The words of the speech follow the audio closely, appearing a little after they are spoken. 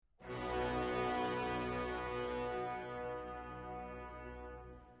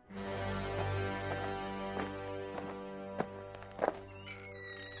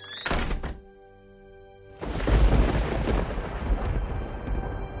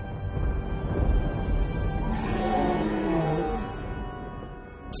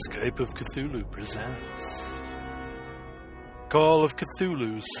Skype of Cthulhu presents Call of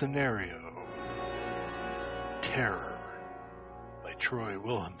Cthulhu's Scenario Terror by Troy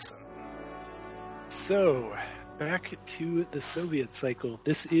Wilhelmsen. So, back to the Soviet cycle.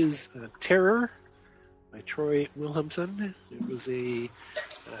 This is Terror by Troy Wilhelmsen. It was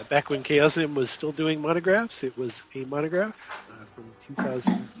back when Chaosium was still doing monographs, it was a monograph from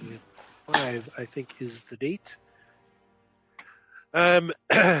 2005, I think is the date.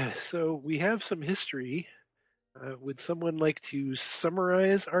 So we have some history. Would someone like to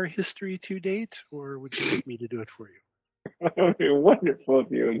summarize our history to date, or would you like me to do it for you? It would be wonderful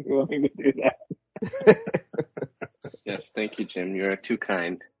if you were willing to do that. Yes, thank you, Jim. You're too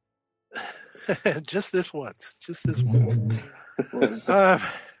kind. Just this once.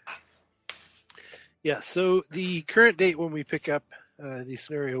 So the current date when we pick up the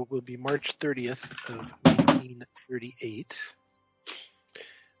scenario will be March 30th of 1938.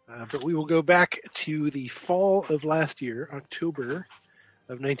 But we will go back to the fall of last year, October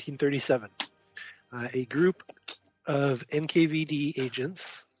of 1937. A group of NKVD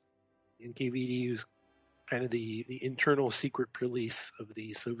agents, NKVD is kind of the internal secret police of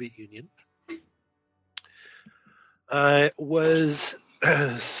the Soviet Union, was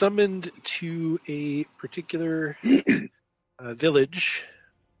summoned to a particular village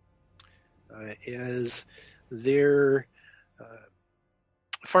as their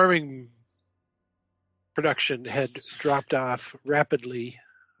farming production had dropped off rapidly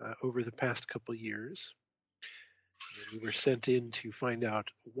over the past couple of years. And we were sent in to find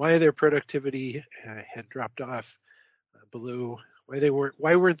out why their productivity had dropped off below,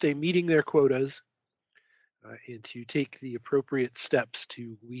 why weren't they meeting their quotas, and to take the appropriate steps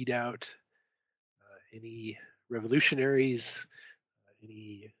to weed out any revolutionaries,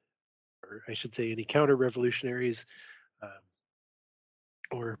 any counter-revolutionaries,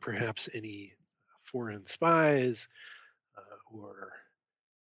 or perhaps any foreign spies, or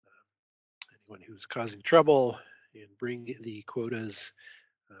anyone who's causing trouble, and bring the quotas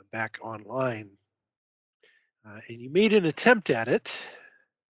back online. And you made an attempt at it,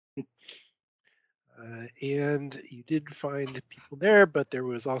 and you did find people there, but there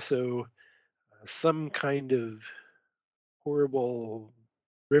was also some kind of horrible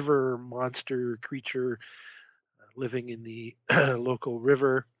river monster creature living in the local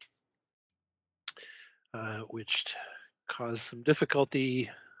river, which caused some difficulty.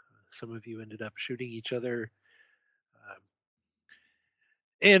 Some of you ended up shooting each other.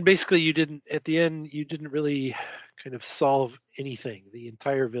 And basically you didn't really kind of solve anything. The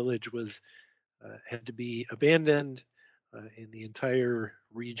entire village had to be abandoned, and the entire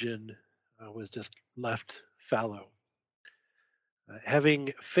region was just left fallow.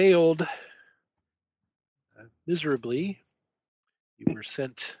 Having failed miserably, you were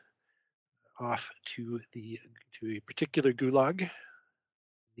sent off to a particular gulag in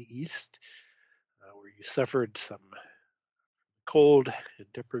the east, where you suffered some cold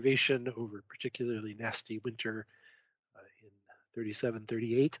and deprivation over a particularly nasty winter in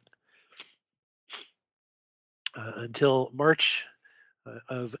 37-38, until March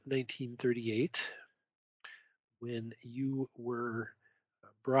of 1938, when you were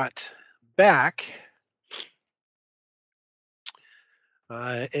brought back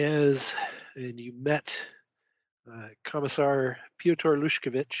and you met Commissar Pyotr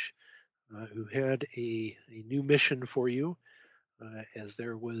Lushkevich, who had a new mission for you, as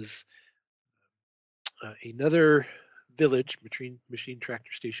there was another village, Machine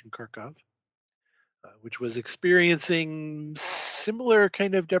Tractor Station Kharkov, which was experiencing similar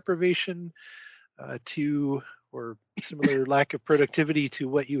kind of deprivation or similar lack of productivity to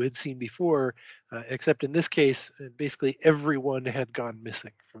what you had seen before, except in this case, basically everyone had gone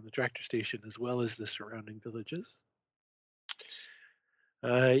missing from the tractor station as well as the surrounding villages.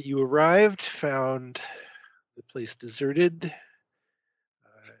 You arrived, found the place deserted,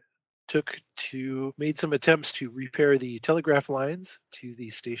 made some attempts to repair the telegraph lines to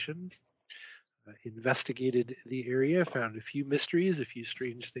the station, investigated the area, found a few mysteries, a few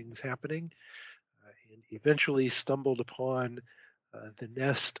strange things happening, and eventually stumbled upon the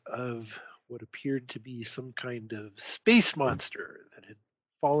nest of what appeared to be some kind of space monster that had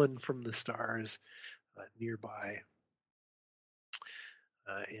fallen from the stars nearby,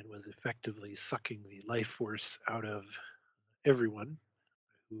 and was effectively sucking the life force out of everyone.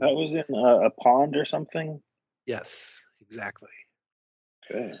 That was in a pond or something? Yes, exactly.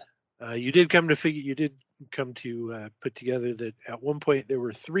 Okay. You did come to put together that at one point there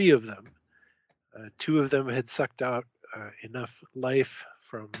were three of them. Two of them had sucked out enough life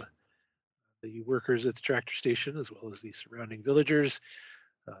from the workers at the tractor station as well as the surrounding villagers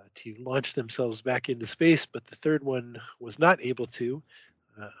to launch themselves back into space, but the third one was not able to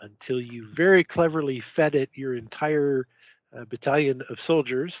until you very cleverly fed it your entire battalion of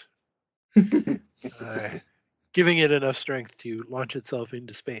soldiers, giving it enough strength to launch itself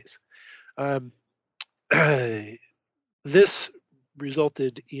into space. This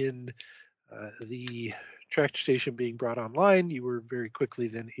resulted in the tractor station being brought online. You were very quickly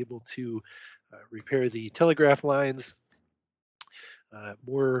then able to repair the telegraph lines.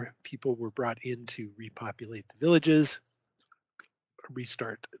 More people were brought in to repopulate the villages,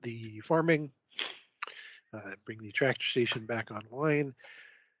 restart the farming, bring the tractor station back online.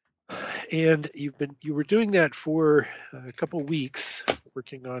 And you were doing that for a couple weeks,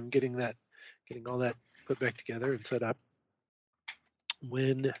 working on getting all that put back together and set up,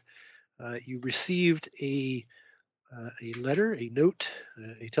 when you received a letter, a note,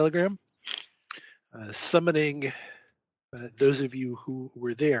 a telegram summoning those of you who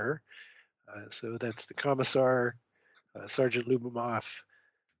were there. So that's the Commissar, Sergeant Lubimov,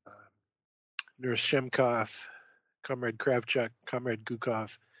 Nurse Shemkov, Comrade Kravchuk, Comrade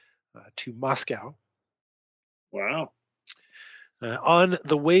Gukov, to Moscow. Wow. On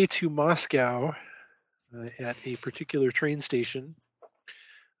the way to Moscow, at a particular train station,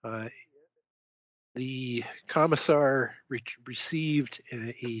 the Commissar received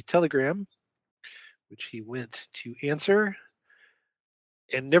a telegram, which he went to answer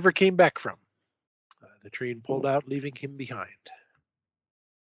and never came back from. The train pulled out, leaving him behind.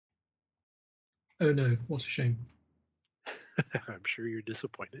 Oh no, what a shame. I'm sure you're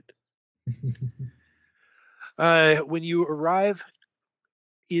disappointed. When you arrive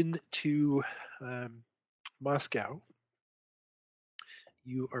into Moscow,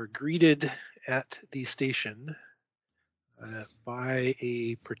 you are greeted at the station by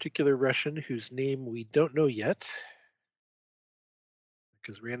a particular Russian whose name we don't know yet,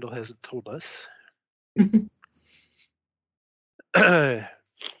 because Randall hasn't told us.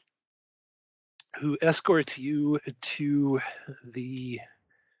 Who escorts you to the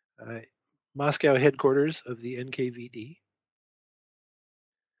Moscow headquarters of the NKVD,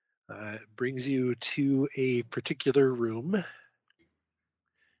 brings you to a particular room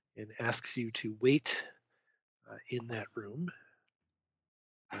and asks you to wait in that room.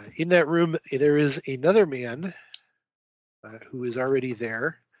 In that room, there is another man who is already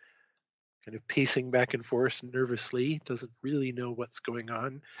there, kind of pacing back and forth nervously, doesn't really know what's going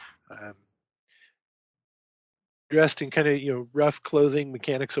on. Dressed in kind of rough clothing,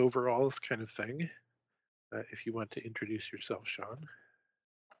 mechanics overalls kind of thing. If you want to introduce yourself, Sean.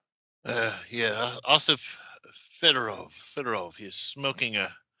 Yeah, Osip Fedorov. He's smoking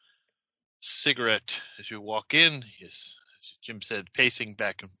a cigarette as you walk in. He's, as Jim said, pacing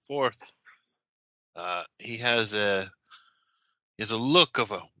back and forth. He has a look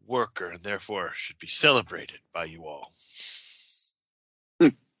of a worker and therefore should be celebrated by you all.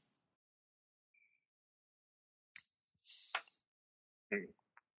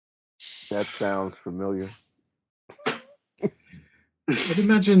 That sounds familiar. I'd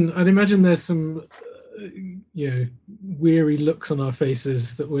imagine there's some weary looks on our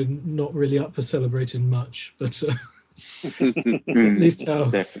faces that we're not really up for celebrating much, but it's at least how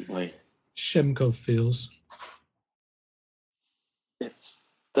Definitely. Shemkov feels. It's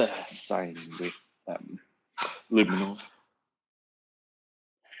the sign with Luminov.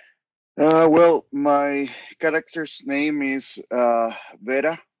 Well, my character's name is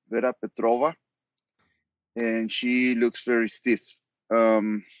Vera Petrova, and she looks very stiff.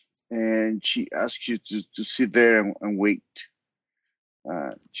 And she asks you to sit there and wait.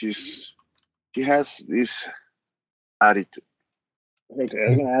 She has this attitude. Okay, I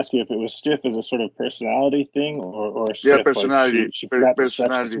was going to ask you if it was stiff as a sort of personality thing, or stiff, Yeah, personality. Like she forgot to stretch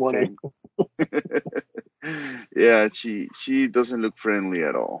personality this morning. thing. Yeah, she doesn't look friendly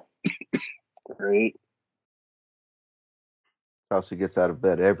at all. Great. How she gets out of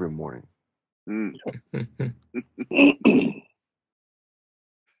bed every morning. Mm.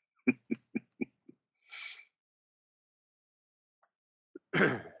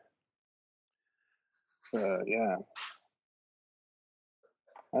 Yeah.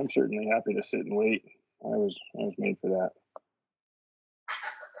 I'm certainly happy to sit and wait. I was made for that.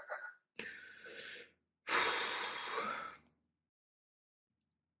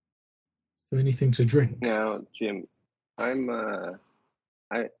 So anything to drink? Now, Jim, I am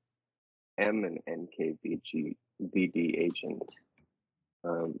an NKVD agent.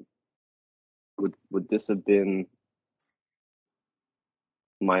 Would this have been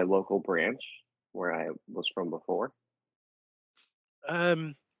my local branch where I was from before?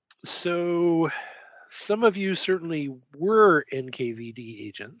 So some of you certainly were NKVD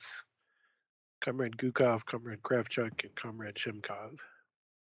agents. Comrade Gukov, Comrade Kravchuk, and Comrade Shimkov.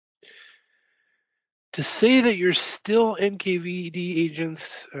 To say that you're still NKVD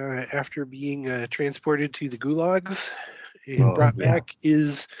agents after being transported to the gulags and brought back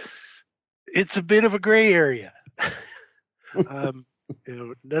it's a bit of a gray area. None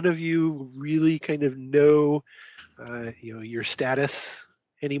of you really kind of know, your status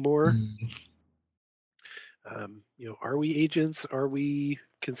anymore. Are we agents? Are we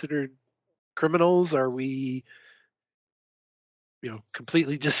considered criminals? Are we,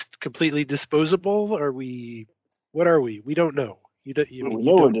 completely disposable? What are we? We don't know. You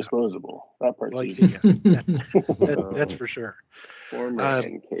know we're disposable. That part's Well, easy. that's for sure. Former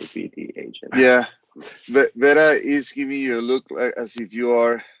NKVD agent. Yeah, Vera is giving you a look as if you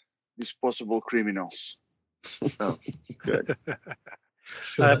are disposable criminals. Oh, good.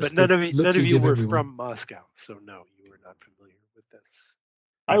 Sure, But none of you were everyone. from Moscow, so no, you were not familiar with this.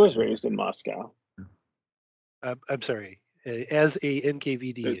 I was raised in Moscow. I'm sorry, as a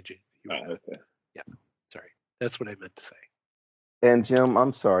NKVD agent. You were not. Okay. Yeah, sorry, that's what I meant to say. And Jim,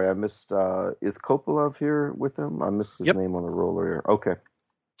 I'm sorry, I missed. Is Kopolov here with him? I missed his Yep. name on the roll earlier. Okay,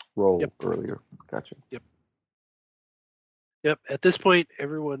 earlier. Gotcha. Yep. At this point,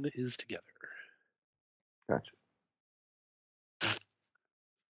 everyone is together. Gotcha.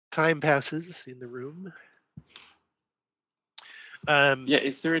 Time passes in the room. Yeah,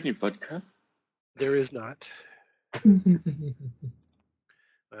 is there any vodka? There is not.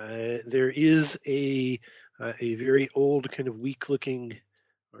 There is a very old, kind of weak-looking,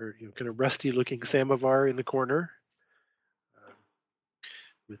 or kind of rusty-looking samovar in the corner,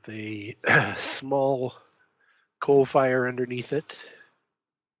 with a small coal fire underneath it,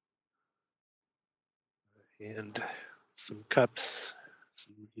 and some cups,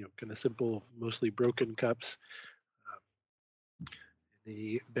 some kind of simple, mostly broken cups, and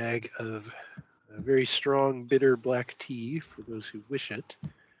a bag of very strong, bitter black tea for those who wish it.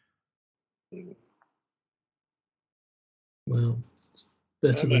 Well, it's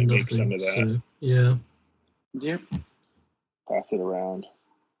better I than might make some nothing. of that. So, yeah. Yep. Pass it around.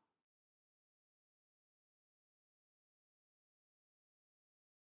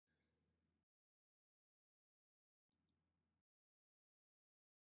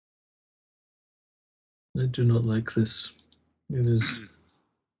 I do not like this. It is.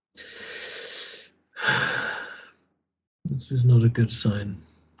 This is not a good sign.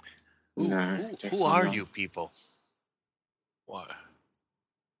 No, Who definitely are not. you people? What?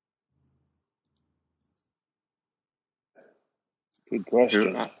 Good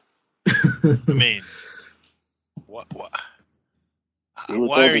question. I mean, what? We were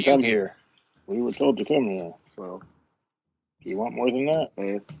Why told are to you come here? We were told to come here. So, do you want more than that?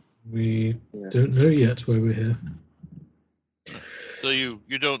 Yes. We don't know yet why we're here. So you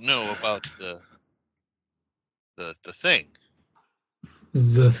don't know about the thing.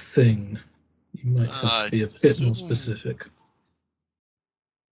 The thing. You might have to be a bit more assume- specific.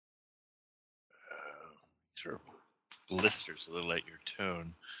 Sort of blisters a little at your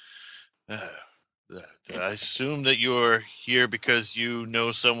tone. I assume that you're here because you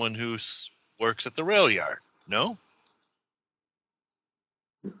know someone who works at the rail yard. No?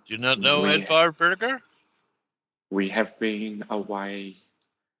 Do you not know We- Edvard Berger? We have been away.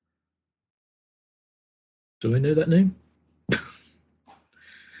 Do I know that name?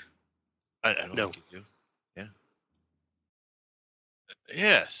 I don't No. think you do. Yeah.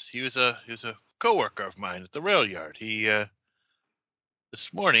 Yes, he was a coworker of mine at the rail yard. He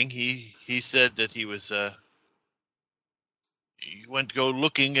this morning he said that he was he went to go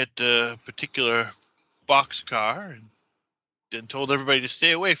looking at a particular boxcar and then told everybody to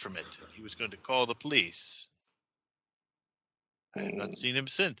stay away from it. He was going to call the police. I have not seen him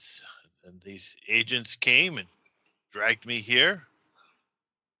since. And these agents came and dragged me here.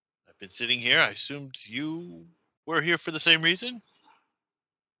 I've been sitting here. I assumed you were here for the same reason.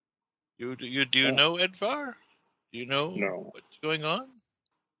 Do you know Edvar? Do you know No. what's going on?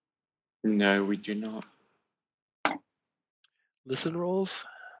 No, we do not. Listen rolls.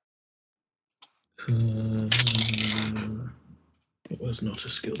 It was not a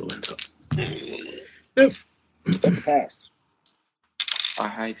skill that went up. That's a pass.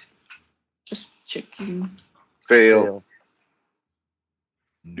 I just checking. Fail.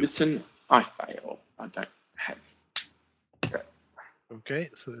 Listen, I fail. I don't have. Okay,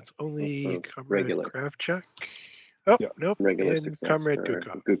 so that's only Oh, Comrade regular. Kravchuk. Oh, Yeah, nope, Regular and success Comrade for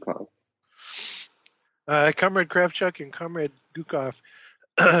Gukov. Gukov. Comrade Kravchuk and Comrade Gukov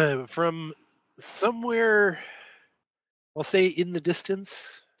from somewhere, I'll say in the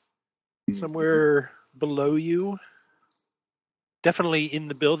distance, somewhere below you, definitely in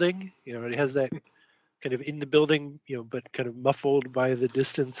the building. It has that kind of in the building, but kind of muffled by the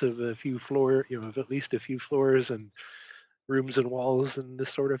distance of a few floor, of at least a few floors and rooms and walls and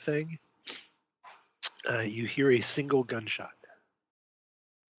this sort of thing. You hear a single gunshot.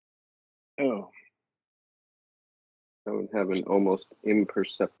 Oh, I would have an almost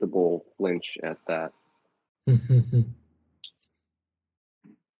imperceptible flinch at that,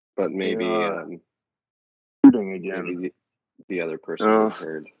 but maybe shooting again. maybe the other person who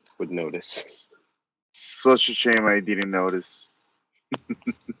heard would notice. Such a shame I didn't notice.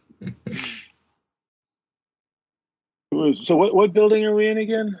 So what building are we in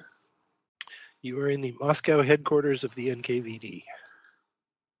again? You are in the Moscow headquarters of the NKVD.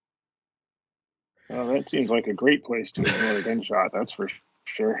 Oh, that seems like a great place to ignore a gunshot. That's for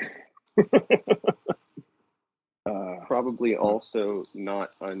sure. Probably also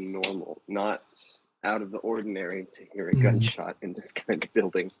not unnormal, not out of the ordinary to hear a Mhm. gunshot in this kind of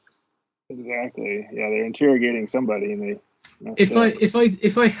building. Exactly. Yeah, they're interrogating somebody, and they.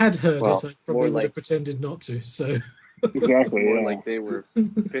 If I had heard Well, it, I more probably would like- have pretended not to. So Exactly. More yeah. like they were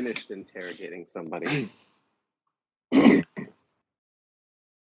finished interrogating somebody.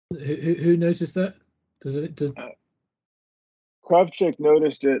 who noticed that? Does Kravchuk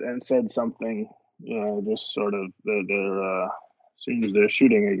noticed it and said something. Just sort of they're seems they're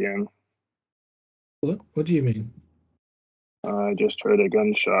shooting again. what do you mean? I just heard a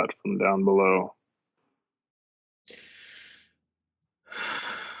gunshot from down below.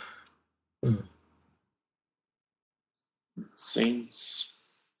 Seems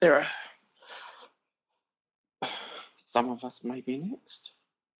there are some of us may be next.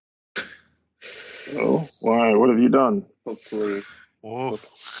 Oh, why? What have you done? Hopefully, Whoa.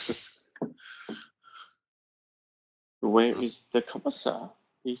 Where is the commissar?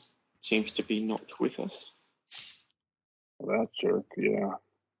 He seems to be not with us. That jerk. Yeah.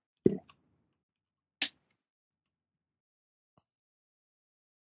 Yeah.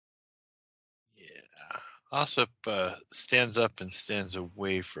 Ossip stands up and stands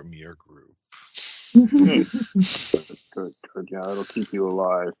away from your group. Good. Yeah, it'll keep you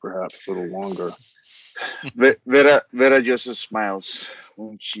alive, perhaps a little longer. Vera just smiles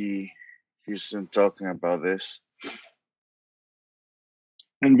when she hears them talking about this.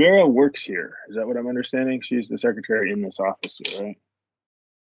 And Vera works here. Is that what I'm understanding? She's the secretary in this office here, right?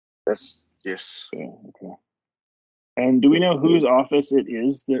 Yes. Yeah, okay. And do we know whose office it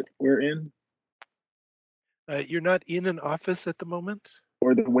is that we're in? You're not in an office at the moment.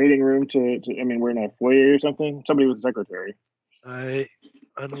 Or the waiting room we're in a foyer or something? Somebody was the secretary. It's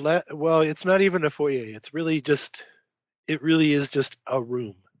not even a foyer. It really is just a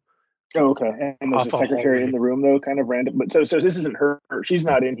room. Oh, okay. And there's Off a a secretary hallway. in the room, though, kind of random. But so this isn't her. She's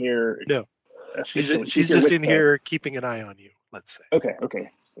not in here. No. officially. She's here just with in here keeping an eye on you, let's say. Okay.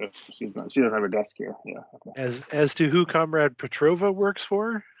 So she doesn't have a desk here. Yeah. Okay. As to who Comrade Petrova works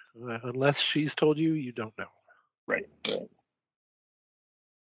for, unless she's told you, you don't know. Right.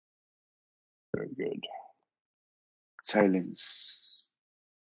 Very good. Silence.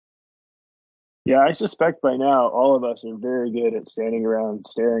 Yeah, I suspect by now all of us are very good at standing around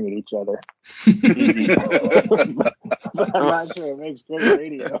staring at each other. But I'm not sure it makes great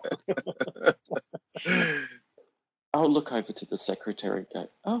radio. I'll look over to the secretary and go,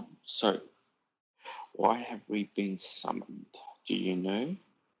 oh, so why have we been summoned? Do you know?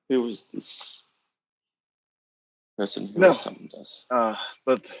 Who is this person who has summoned us?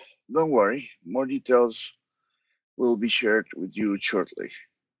 But don't worry, more details will be shared with you shortly.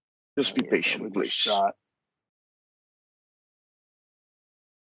 Just be patient, please. Shot.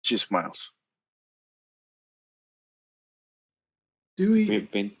 She smiles. Do we We've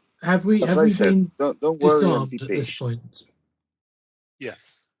been have we As I said, been don't worry and disarmed be at this patient. point?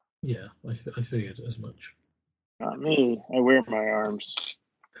 Yes. Yeah, I figured as much. Not me. I wear my arms.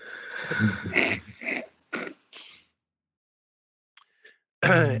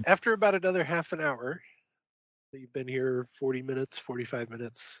 After about another half an hour, you've been here 40 minutes, 45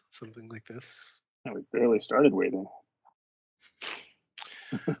 minutes, something like this. We barely started waiting.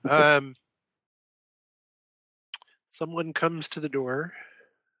 Someone comes to the door,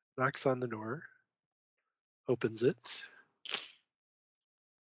 knocks on the door, opens it.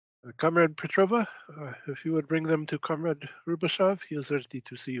 Comrade Petrova, if you would bring them to Comrade Rubashov, he is ready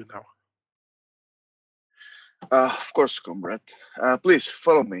to see you now. Of course, comrade. Please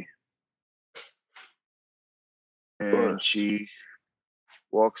follow me. And she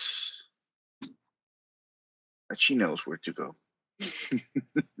walks. And she knows where to go.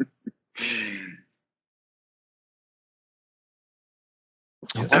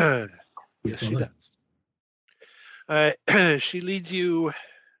 Yes, she does. She leads you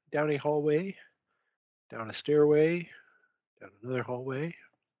down a hallway, down a stairway, down another hallway,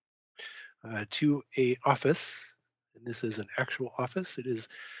 to a office. And this is an actual office. It is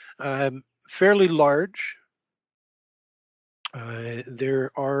fairly large.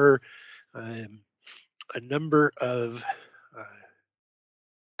 There are a number of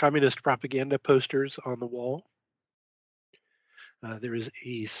communist propaganda posters on the wall. There is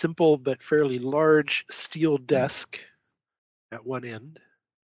a simple but fairly large steel desk at one end.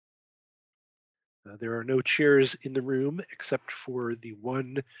 There are no chairs in the room except for the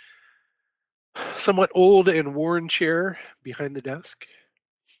one somewhat old and worn chair behind the desk.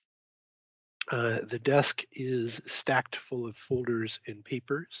 The desk is stacked full of folders and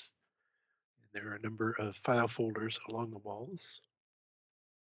papers. There are a number of file folders along the walls.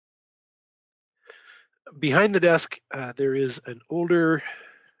 Behind the desk, there is an older,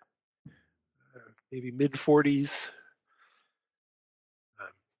 maybe mid-40s,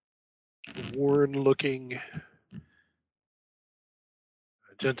 worn-looking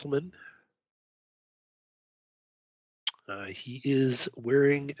gentleman. He is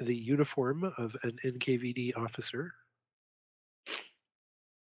wearing the uniform of an NKVD officer.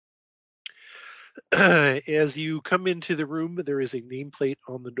 As you come into the room, there is a nameplate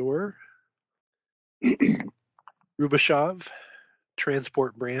on the door. Rubashov,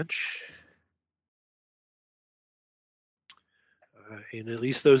 Transport Branch. And at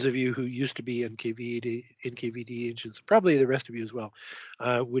least those of you who used to be NKVD agents, probably the rest of you as well,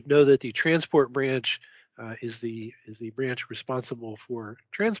 would know that the Transport Branch is the branch responsible for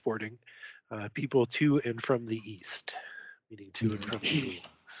transporting people to and from the east, meaning to and from the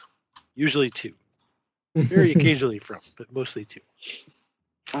wings. Usually two. Very occasionally from, but mostly two.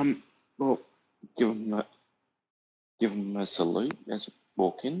 Well, give him a salute as we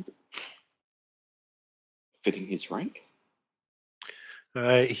walk in, fitting his rank.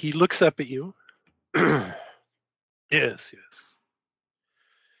 He looks up at you. Yes.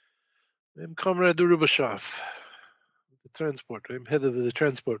 I'm Comrade Rubashov, the transport. I'm head of the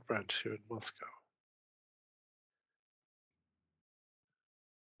transport branch here in Moscow.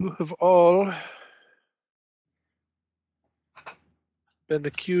 You have all been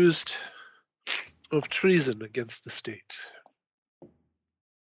accused of treason against the state.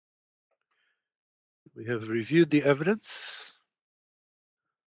 We have reviewed the evidence,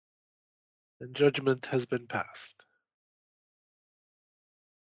 and judgment has been passed.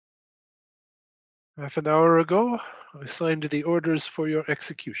 Half an hour ago, I signed the orders for your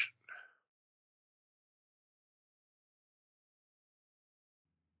execution.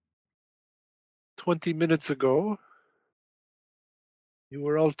 20 minutes ago, you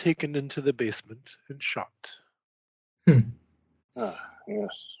were all taken into the basement and shot. Yes.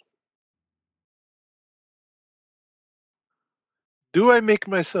 Do I make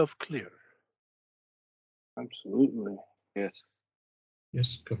myself clear? Absolutely. Yes.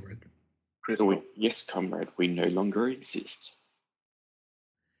 Yes, comrade. Crystal. Yes, comrade, we no longer exist.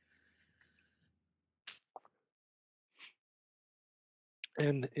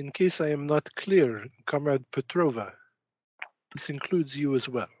 And in case I am not clear, Comrade Petrova, this includes you as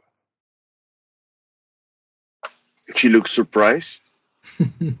well. She looks surprised.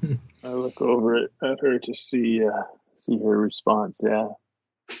 I look over at her to see her response. Yeah.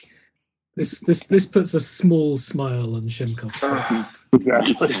 This puts a small smile on Shemkov's face.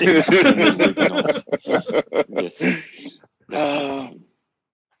 Exactly. Yes.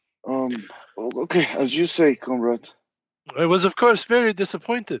 Okay, as you say, comrade. I was, of course, very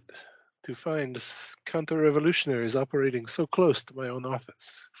disappointed to find counter-revolutionaries operating so close to my own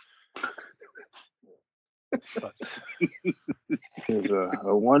office. But It's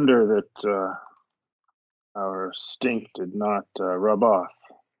a wonder that our stink did not rub off.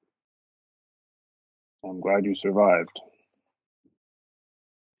 I'm glad you survived.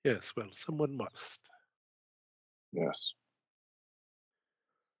 yes, well, someone must. Yes.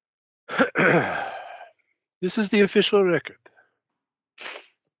 This is the official record.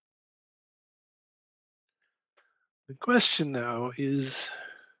 The question now is,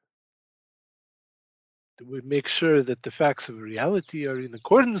 do we make sure that the facts of reality are in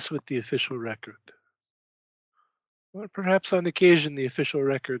accordance with the official record? Or perhaps on occasion the official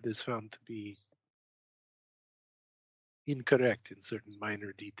record is found to be incorrect in certain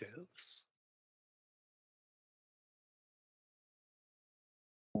minor details.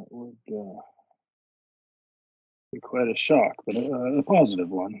 That would be quite a shock, but a positive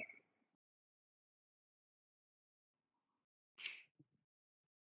one.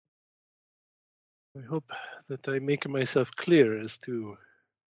 I hope that I make myself clear as to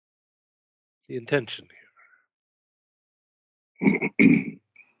the intention here.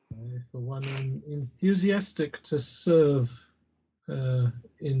 For one, I'm enthusiastic to serve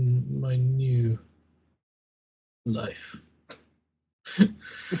in my new life.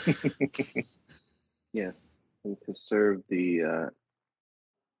 Yes, and to serve the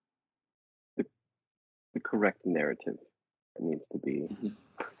correct narrative that needs to be.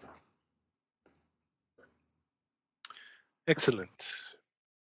 Excellent.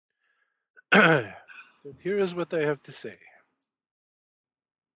 So here is what I have to say.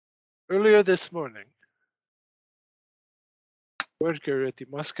 Earlier this morning, worker at the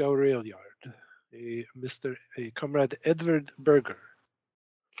Moscow rail yard, a comrade Edward Berger,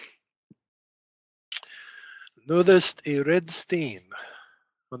 noticed a red stain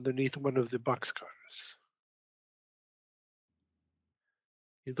underneath one of the boxcars.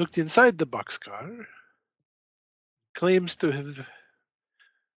 He looked inside the boxcar, claims to have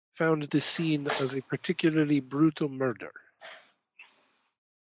found the scene of a particularly brutal murder.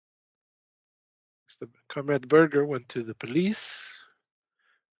 So Comrade Berger went to the police.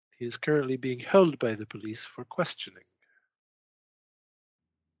 He is currently being held by the police for questioning.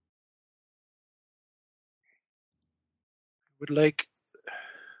 I would like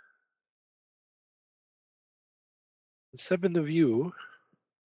the 7 of you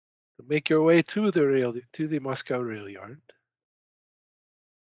to make your way to the Moscow rail yard.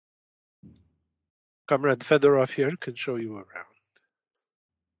 Comrade Fedorov here can show you around.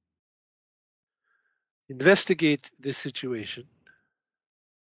 Investigate this situation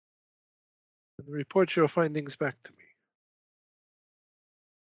and report your findings back to me.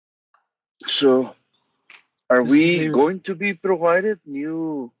 So, are This we is a- going to be provided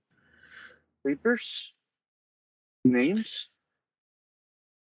new papers? Names?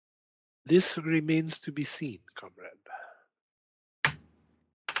 This remains to be seen, comrade.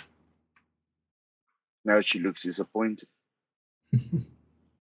 Now she looks disappointed.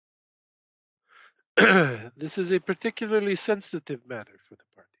 This is a particularly sensitive matter for the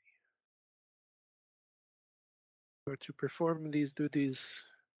party. You are to perform these duties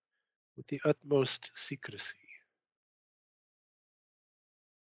with the utmost secrecy.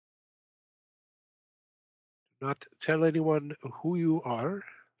 Do not tell anyone who you are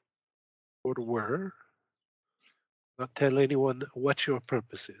or were. Not tell anyone what your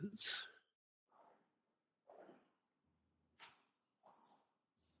purpose is.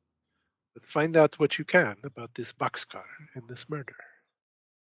 But find out what you can about this boxcar and this murder.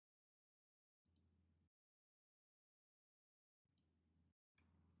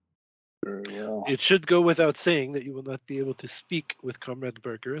 Very well. It should go without saying that you will not be able to speak with Comrade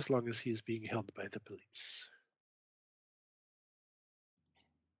Berger as long as he is being held by the police.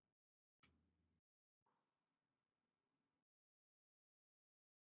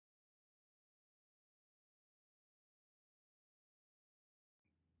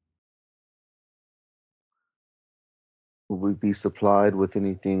 Will we be supplied with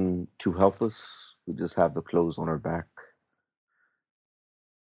anything to help us? We just have the clothes on our back.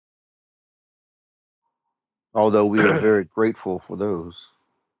 Although we are very grateful for those.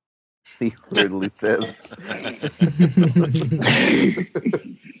 He readily says.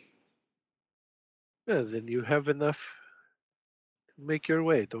 Yeah, then you have enough to make your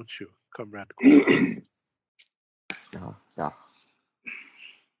way, don't you, Comrade? Yeah.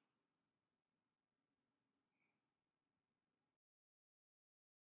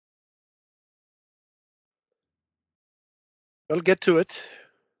 I'll get to it.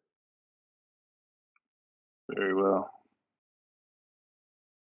 Very well.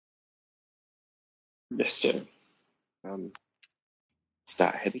 Yes, sir.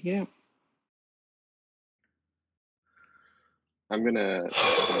 Start heading out. I'm gonna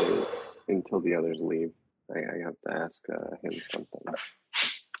stay until the others leave. I have to ask him something.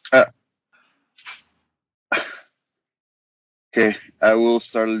 Okay, I will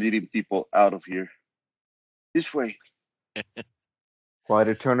start leading people out of here. This way. Quite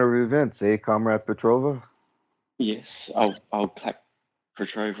a turn of events, eh, Comrade Petrova? Yes, I'll clap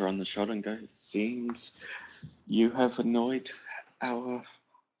Petrova on the shoulder and go, seems you have annoyed our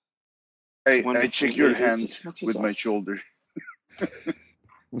I wonderful check your leaders hand as much as with my us." shoulder.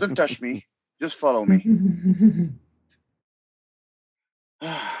 Don't touch me. Just follow me.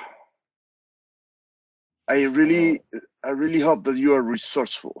 I really hope that you are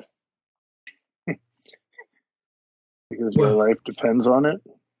resourceful. Because Well- your life depends on it.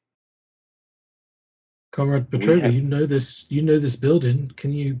 Comrade Petrova, have- you know this building.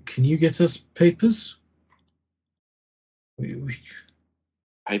 Can you get us papers? We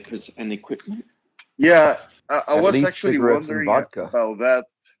Papers and equipment. Yeah, I At was least actually cigarettes and wondering vodka. about that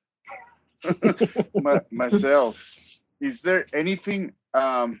myself. is there anything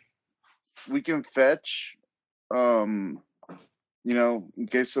we can fetch? In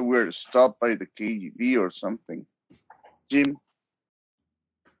case we're stopped by the KGB or something, Jim.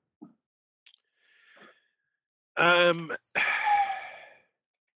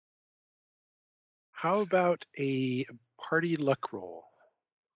 How about a party luck roll?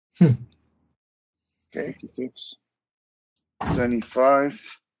 Okay, 56.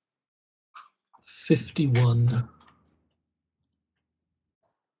 75. 51.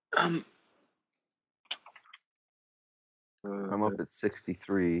 I'm up at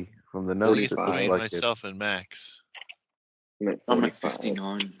 63. From the I notes, think it it's looks between like it. myself and Max. I'm at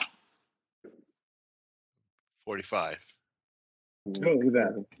 59. 45. Oh, look at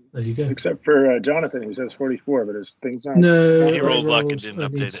that. There you go. Except for Jonathan, who says 44, but his thing's not. No, He I rolled luck and rolled. didn't I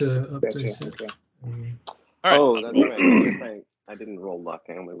need update to update Gotcha. it. Okay. All right. Oh, that's right. I guess I didn't roll luck.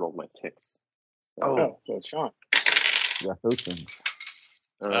 I only rolled my ticks. Oh, so it's Sean. Yeah, those things.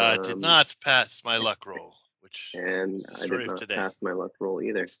 Did not pass my luck roll, which And is the I story did of not today. pass my luck roll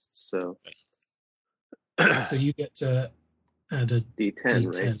either. So So you get to add a D10,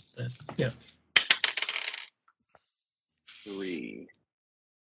 D10 right? then. Yeah. 3.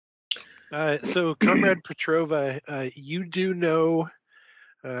 So, Comrade Petrova, you do know.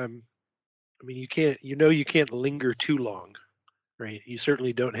 You can't. You can't linger too long, right? You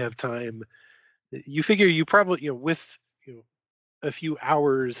certainly don't have time. You figure you probably, with a few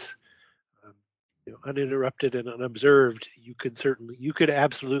hours, uninterrupted and unobserved, you could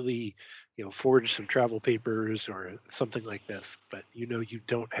absolutely, forge some travel papers or something like this. But you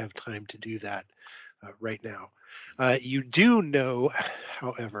don't have time to do that right now. You do know,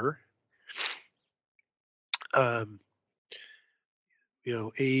 however, a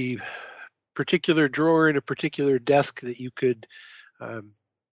particular drawer in a particular desk that you could,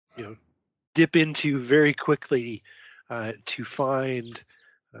 dip into very quickly to find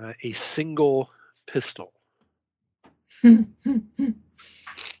a single pistol. Oh,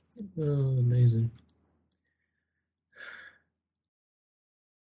 amazing.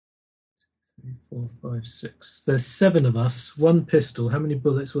 3, 4, 5, 6. There's 7 of us. 1 pistol. How many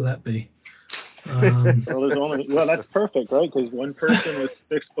bullets will that be? Well, that's perfect, right? Because one person with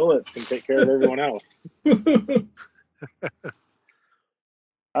 6 bullets can take care of everyone else.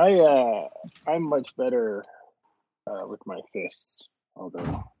 I'm much better with my fists,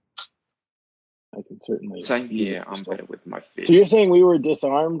 although I can certainly. Same use here. a I'm pistol. better with my fist. So you're saying we were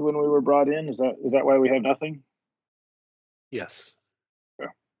disarmed when we were brought in? Is that why we have nothing? Yes.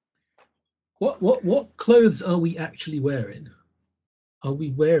 What clothes are we actually wearing? Are we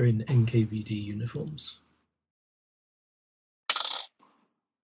wearing NKVD uniforms?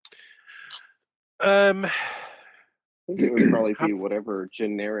 I think it would probably be whatever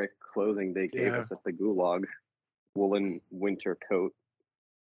generic clothing they gave us at the Gulag. Woolen winter coat.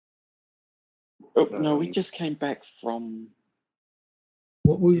 Oh, no, we just came back from...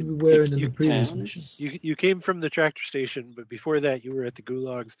 What were we wearing in the previous towns? mission? You came from the tractor station, but before that you were at the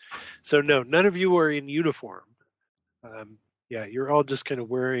gulags. So no, none of you are in uniform. You're all just kind of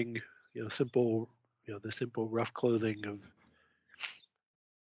wearing, simple, the simple rough clothing of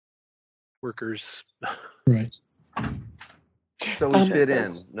workers. Right. So we fit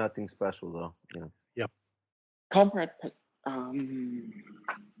in. Nothing special, though. Yeah. Yep. Comrade...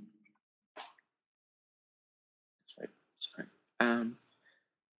 Sorry.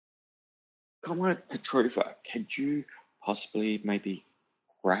 Comrade Petrova, could you possibly maybe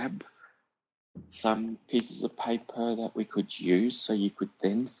grab some pieces of paper that we could use so you could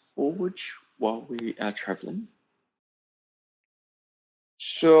then forge while we are traveling?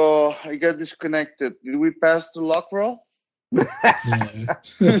 So I got disconnected. Did we pass the luck roll? No.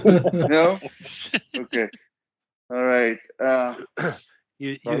 No? Okay. All right.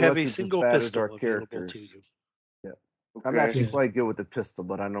 You Our have luck a is as single bad as pistol our available characters. to you. I'm Okay. actually Yeah. quite good with the pistol,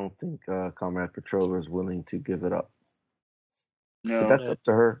 but I don't think Comrade Petrova is willing to give it up. But No. that's up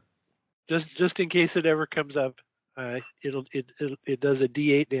to her. Just in case it ever comes up, it does a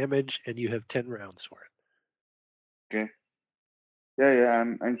D8 damage, and you have 10 rounds for it. Okay. Yeah.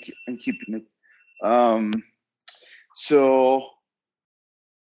 I'm keeping it. So,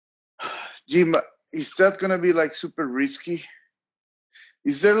 Jim, is that gonna be like super risky?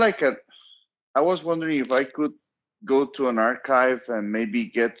 Is there like I was wondering if I could go to an archive and maybe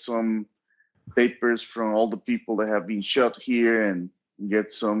get some papers from all the people that have been shot here and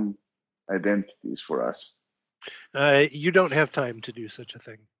get some identities for us. You don't have time to do such a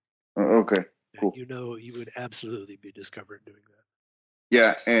thing. Okay, cool. You would absolutely be discovered doing that.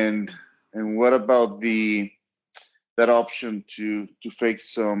 Yeah, and what about that option to fake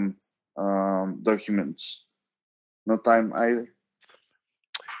some documents? No time either.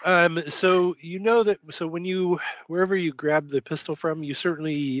 So you know that. So wherever you grab the pistol from, you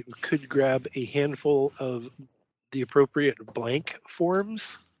certainly could grab a handful of the appropriate blank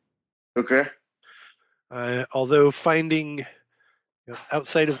forms. Okay. Although finding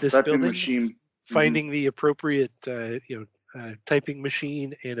outside of this Typing building, machine. finding the appropriate typing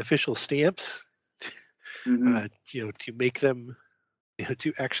machine and official stamps, Mhm. to make them,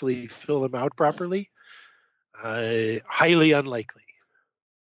 to actually fill them out properly, highly unlikely.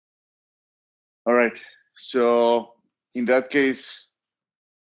 All right. So in that case,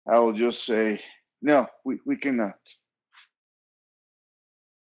 I will just say no. We cannot.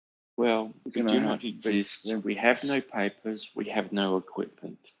 Well, we cannot do have not faith exist. in We have no papers. We have no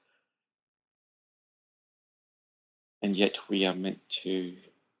equipment. And yet we are meant to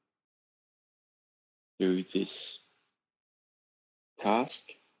do this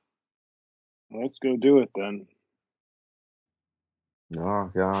task. Let's go do it then.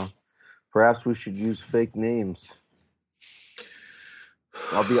 Oh, yeah. Perhaps we should use fake names.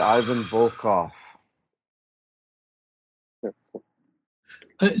 I'll be Ivan Volkov.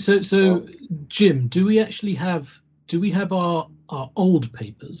 So Jim, do we have our old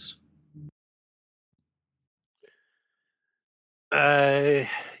papers?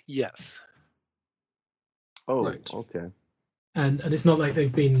 Yes. Oh, Right. okay. And it's not like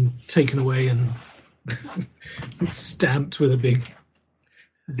they've been taken away and stamped with a big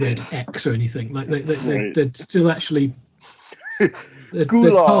red X or anything. Like they'd still actually they'd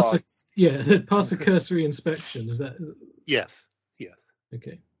pass a cursory inspection. Is that? Yes.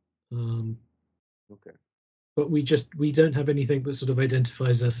 Okay. Okay. But we don't have anything that sort of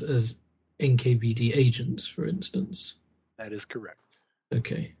identifies us as NKVD agents, for instance. That is correct.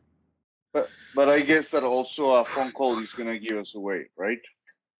 Okay. But I guess that also a phone call is gonna give us away, right?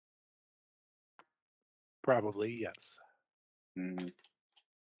 Probably yes. Mm-hmm.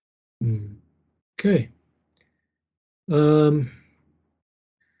 Okay.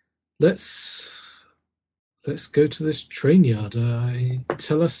 Let's go to this train yard.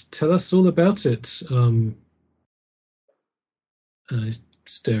 Tell us all about it. I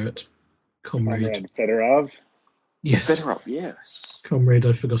stare at Comrade Fedorov. Yes. Fedorov, yes. Comrade,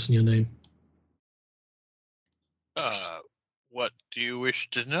 I've forgotten your name. What do you wish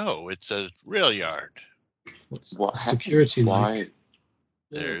to know? It's a rail yard. What security like?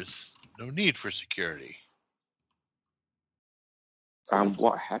 There's no need for security.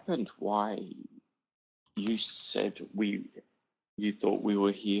 What happened? Why? You said you thought we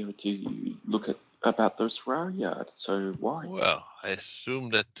were here to look about this rail yard. So why? Well, I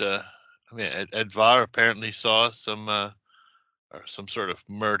assume that Advar apparently saw some sort of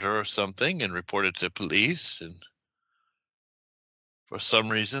murder or something and reported to police, and for some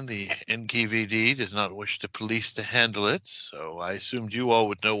reason the NKVD does not wish the police to handle it, so I assumed you all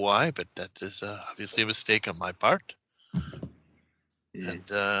would know why, but that is obviously a mistake on my part.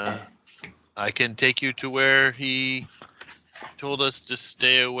 And I can take you to where he told us to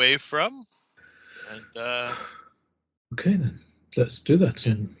stay away from. And okay, then let's do that.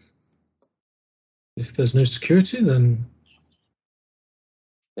 Yeah. And if there's no security, then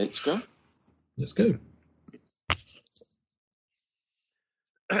let's go. Let's go.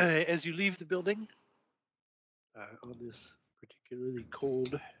 As you leave the building on this particularly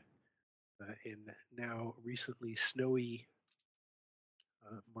cold and now recently snowy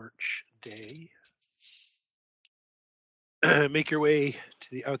March day, make your way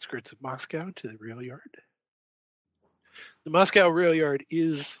to the outskirts of Moscow to the rail yard. The Moscow rail yard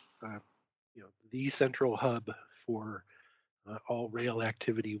is the central hub for all rail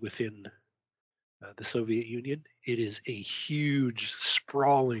activity within the Soviet Union. It is a huge,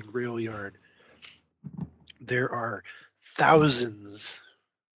 sprawling rail yard. There are thousands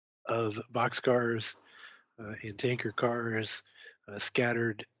of boxcars and tanker cars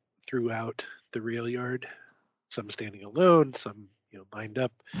scattered throughout the rail yard, some standing alone, some lined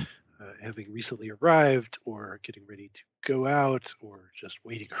up, having recently arrived or getting ready to go out, or just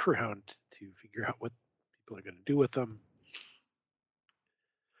waiting around to figure out what people are going to do with them.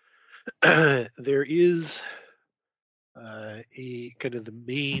 There is a kind of the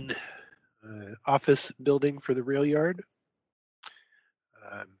main office building for the rail yard.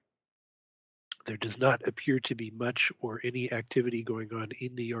 There does not appear to be much or any activity going on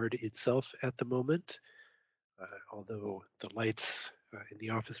in the yard itself at the moment, although the lights in the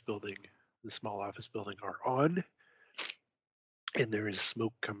office building, the small office building, are on, and there is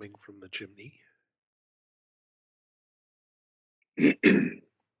smoke coming from the chimney.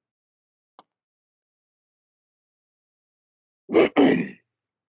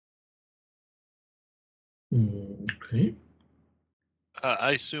 Okay.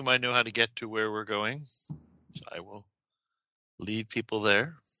 I assume I know how to get to where we're going, so I will lead people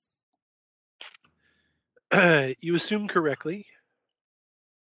there. You assume correctly.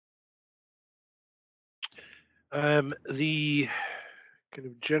 The kind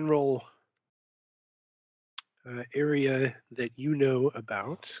of general area that you know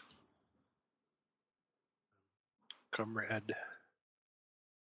about, Comrade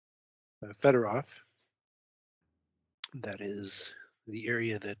Fedorov, that is the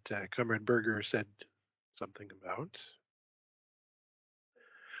area that Comrade Berger said something about,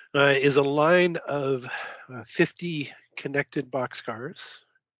 is a line of 50 connected boxcars.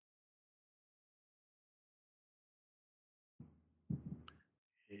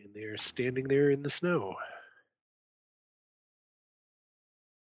 And they're standing there in the snow.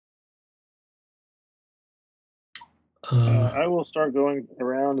 I will start going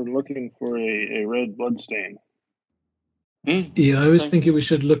around and looking for a red bloodstain. Yeah, I was thinking we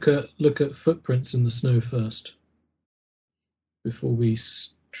should look at footprints in the snow first before we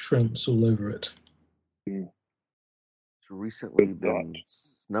trounce all over it. It's recently been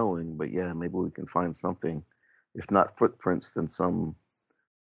snowing, but yeah, maybe we can find something. If not footprints, then some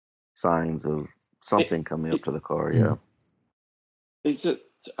signs of something coming up to the car. Yeah. Is it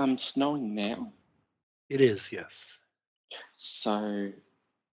snowing now? It is, yes. So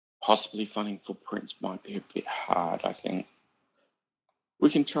possibly finding footprints might be a bit hard, I think. We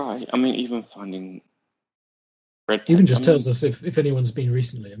can try. I mean, even finding red paint. Even just tells us if anyone's been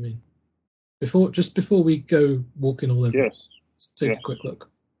recently. I mean, before we go walking all over, yes. Let's take a quick look.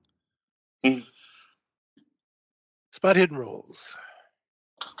 Spot hidden rolls.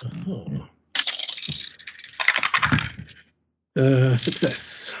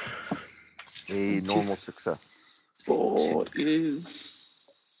 Success. A normal success. 4 is...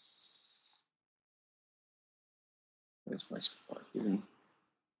 Where's my spot hidden?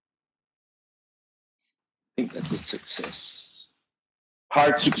 I think that's a success.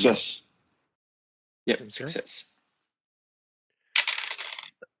 Hard success. Yep, Okay. success.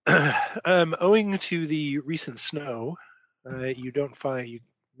 Owing to the recent snow, you don't find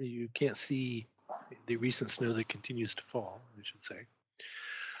you can't see the recent snow that continues to fall, I should say.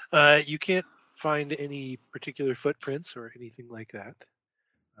 You can't find any particular footprints or anything like that.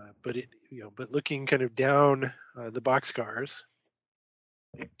 But looking kind of down the boxcars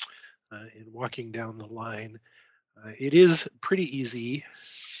and walking down the line, it is pretty easy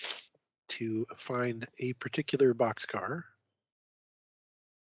to find a particular boxcar.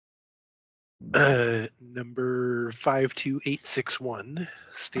 Number 52861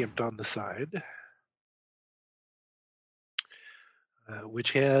 stamped on the side,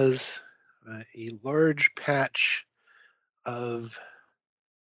 which has a large patch of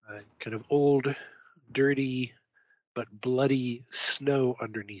kind of old, dirty, but bloody snow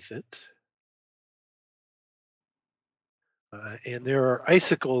underneath it. And there are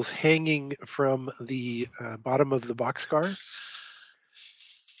icicles hanging from the bottom of the boxcar,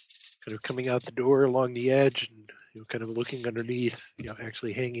 kind of coming out the door along the edge and kind of looking underneath,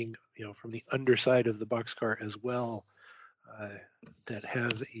 actually hanging, from the underside of the boxcar as well, that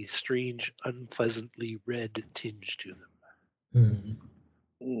have a strange, unpleasantly red tinge to them.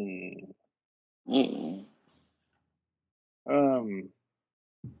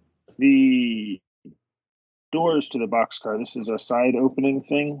 The doors to the boxcar, this is a side opening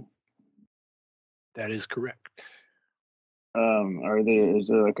thing? That is correct. Is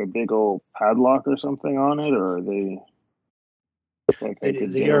there like a big old padlock or something on it, or are they like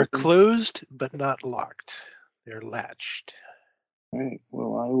they are closed but not locked. They're latched. Right.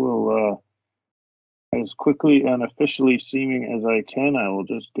 Well, I will, as quickly and officially seeming as I can, I will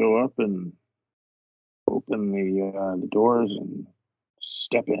just go up and open the doors and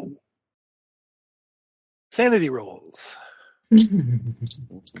step in. Sanity rolls.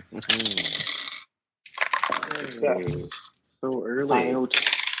 Success. So early. Failed.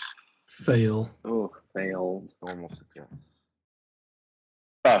 Fail. Oh, failed. Normal success.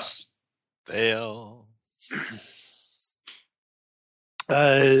 Pass. Fail.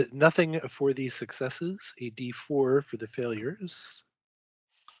 Nothing for the successes. A D4 for the failures.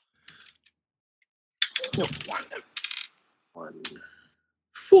 No, one.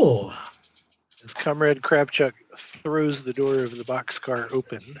 4. As Comrade Kravchuk throws the door of the boxcar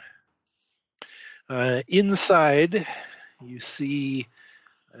open, inside you see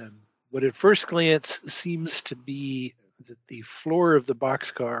what at first glance seems to be that the floor of the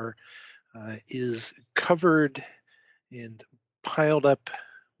boxcar is covered and piled up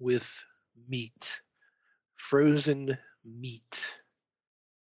with meat, frozen meat.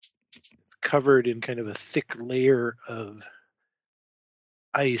 It's covered in kind of a thick layer of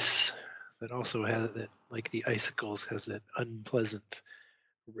ice that also has that, like the icicles, has that unpleasant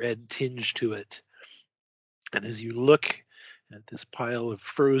red tinge to it. And as you look at this pile of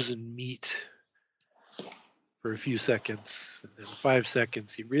frozen meat for a few seconds, and then 5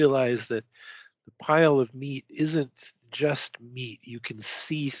 seconds, you realize that the pile of meat isn't just meat. You can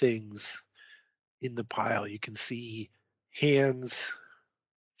see things in the pile. You can see hands,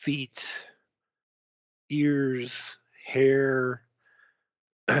 feet, ears, hair,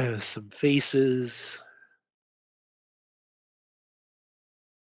 some faces.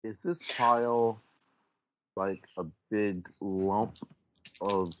 Is this pile like a big lump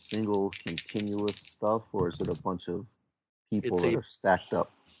of single continuous stuff, or is it a bunch of people that are stacked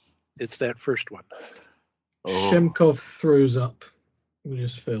up? It's that first one. Oh. Shemkov throws up. We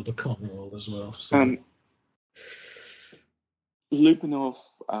just failed a con roll as well. So. Lupinov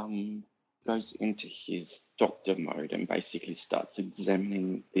goes into his doctor mode and basically starts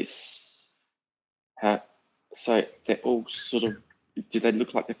examining this. So they're all sort of. Do they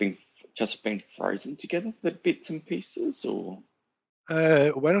look like they've just been frozen together, the bits and pieces, or?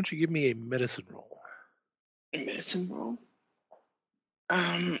 Why don't you give me a medicine roll? A medicine roll.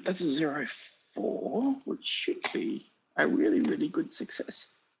 That's a 04, which should be a really, really good success.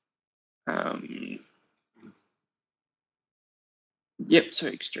 Yep, so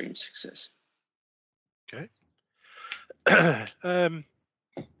extreme success. Okay.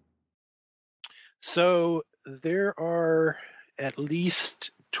 So there are at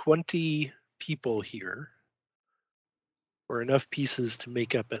least 20 people here, or enough pieces to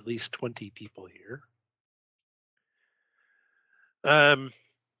make up at least 20 people here.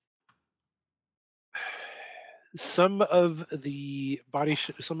 Some of the body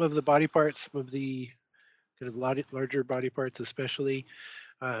parts, some of the kind of larger body parts, especially,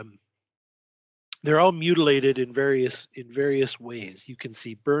 they're all mutilated in various ways. You can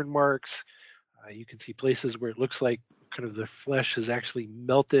see burn marks. You can see places where it looks like kind of the flesh has actually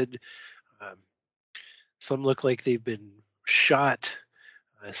melted. Some look like they've been shot.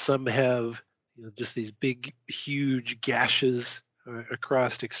 Some have just these big, huge gashes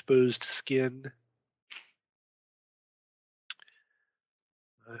across exposed skin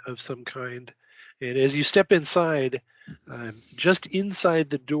of some kind. And as you step inside, just inside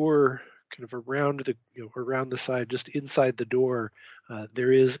the door, kind of around the side, just inside the door,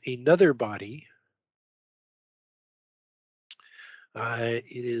 there is another body. It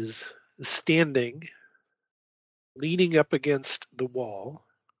is standing, leaning up against the wall.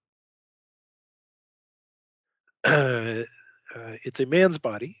 It's a man's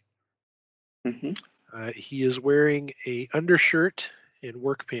body. Mm-hmm. He is wearing a undershirt and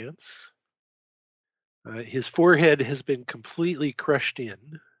work pants. His forehead has been completely crushed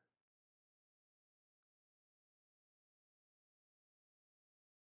in.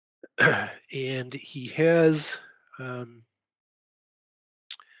 And he has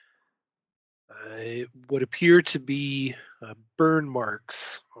what appear to be burn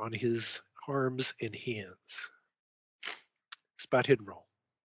marks on his arms and hands. Spot hidden roll.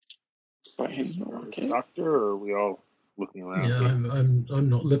 Spot hidden roll. Okay. Doctor, or are we all looking around? Yeah, I'm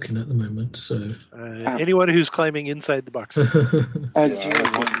not looking at the moment. So anyone who's climbing inside the box. So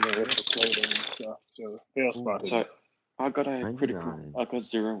I got a critical. I got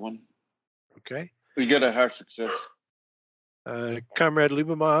 0-1. Okay. We get a hard success. Comrade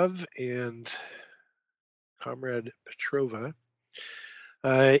Lyubimov and Comrade Petrova.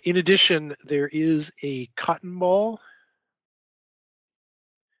 In addition, there is a cotton ball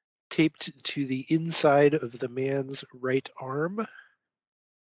taped to the inside of the man's right arm.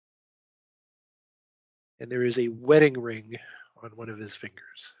 And there is a wedding ring on one of his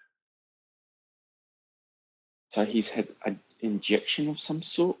fingers. So he's had an injection of some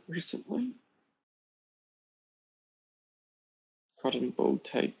sort recently? Cotton ball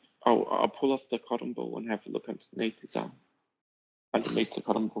tape. Oh, I'll pull off the cotton ball and have a look underneath his arm. Underneath the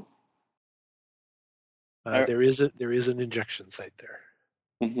cotton ball. There is an injection site there.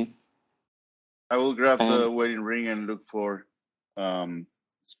 Mm-hmm. I will grab the wedding ring and look for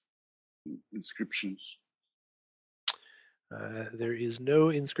inscriptions. There is no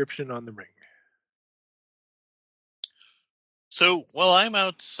inscription on the ring. So while I'm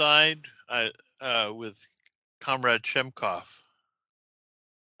outside with Comrade Shemkov,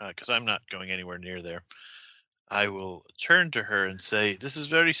 because I'm not going anywhere near there, I will turn to her and say, "This is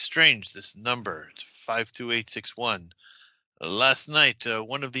very strange, this number. It's 52861. Last night,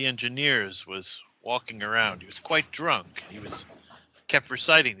 one of the engineers was walking around. He was quite drunk. He kept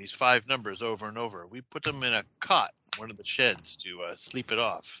reciting these 5 numbers over and over. We put him in a cot in one of the sheds to sleep it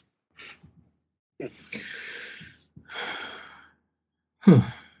off."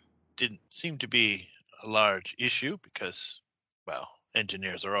 Didn't seem to be a large issue because, well,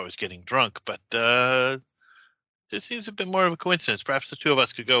 engineers are always getting drunk, but this seems a bit more of a coincidence. Perhaps the two of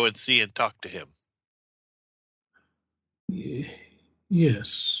us could go and see and talk to him.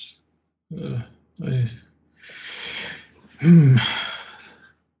 Yes.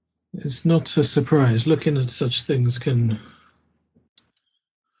 It's not a surprise. Looking at such things can...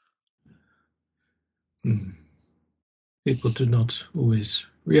 People do not always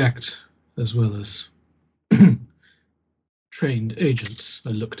react as well as trained agents. I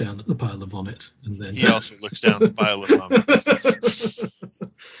look down at the pile of vomit, and then he also looks down at the pile of vomit.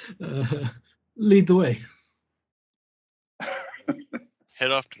 Lead the way.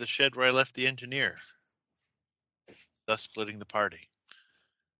 Head off to the shed where I left the engineer, thus splitting the party.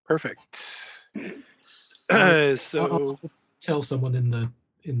 Perfect. So I'll tell someone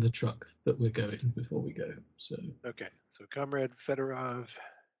in the truck that we're going before we go. So okay. So Comrade Fedorov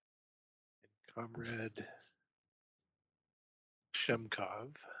and Comrade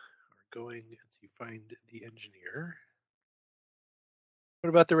Shemkov are going to find the engineer. What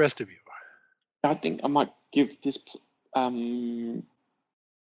about the rest of you? I think I might give this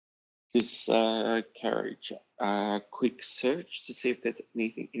carriage a quick search to see if there's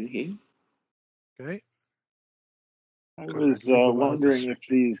anything in here. Okay. I was wondering if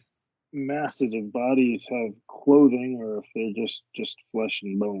these masses of bodies have clothing or if they're just flesh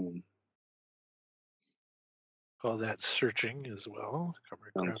and bone. Call that searching as well.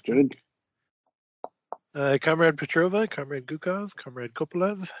 Sounds good. Comrade Petrova, Comrade Gukov, Comrade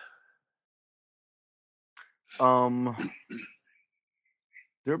Kopelev.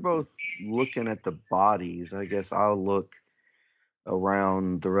 They're both looking at the bodies. I guess I'll look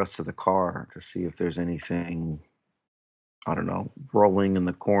around the rest of the car to see if there's anything, I don't know, rolling in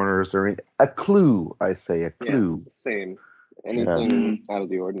the corners or a clue. I say a clue. Yeah, same. Anything out of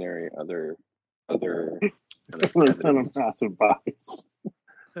the ordinary, other massive bodies.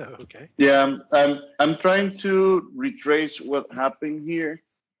 Oh, okay. Yeah, I'm trying to retrace what happened here,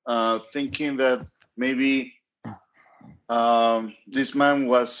 thinking that maybe this man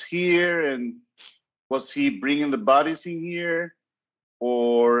was here, and was he bringing the bodies in here,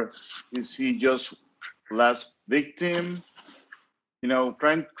 or is he just last victim? You know,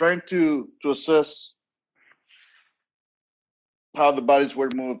 trying to assess how the bodies were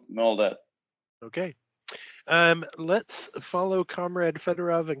moved and all that. Okay. Let's follow Comrade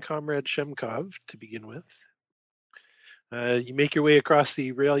Fedorov and Comrade Shemkov to begin with. You make your way across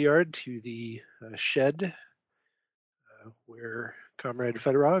the rail yard to the shed where Comrade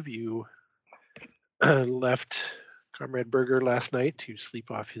Fedorov, you left Comrade Berger last night to sleep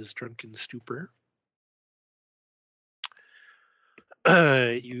off his drunken stupor.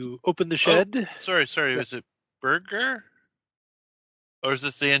 You open the shed. Oh, sorry. Was it Berger? Or is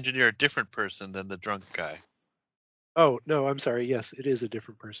this the engineer a different person than the drunk guy? Oh, no, I'm sorry. Yes, it is a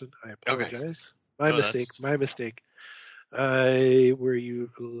different person. I apologize. Okay. My mistake. Where you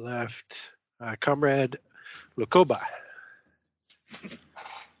left Comrade Lokoba.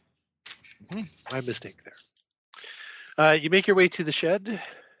 My mistake there. You make your way to the shed.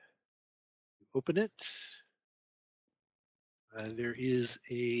 Open it. There is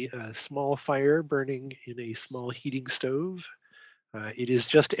a small fire burning in a small heating stove. It is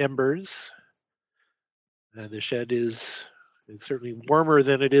just embers. The shed is certainly warmer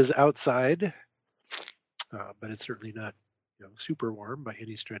than it is outside, but it's certainly not super warm by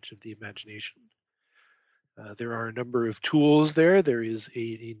any stretch of the imagination. There are a number of tools there. There is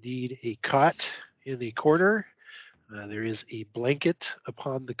indeed a cot in the corner. There is a blanket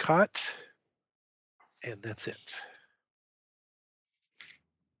upon the cot, and that's it.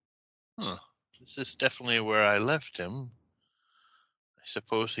 Huh. This is definitely where I left him. I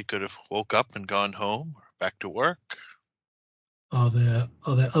suppose he could have woke up and gone home or back to work. Are there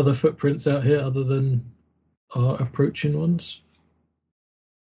other footprints out here other than our approaching ones?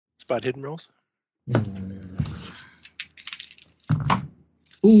 Spot hidden rolls.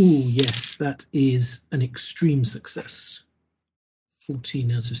 Oh, yes, that is an extreme success.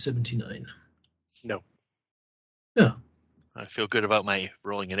 14 out of 79. No. Yeah. I feel good about my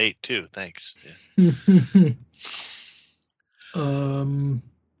rolling an 8 too. Thanks. Yeah.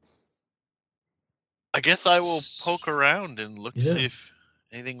 I guess I will poke around and look to see if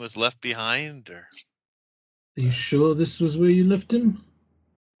anything was left behind. Or. Are you sure this was where you left him?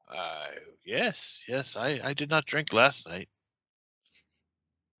 Yes. I did not drink last night.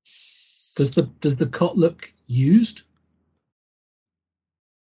 Does the cot look used?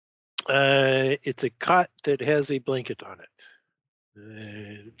 It's a cot that has a blanket on it.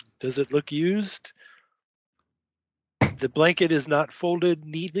 Does it look used? The blanket is not folded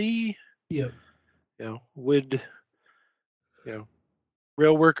neatly. Yep. Would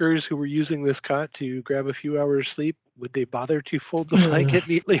rail workers who were using this cot to grab a few hours sleep, would they bother to fold the blanket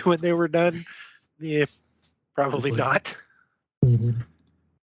neatly when they were done? Yeah, probably not. Mm-hmm.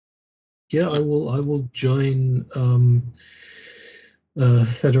 Yeah, I will join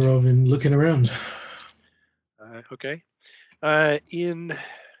Fedorov in looking around. Okay. In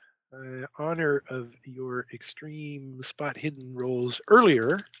honor of your extreme spot hidden rolls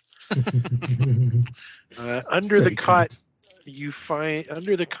earlier, under the cot, you find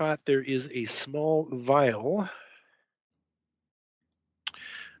there is a small vial.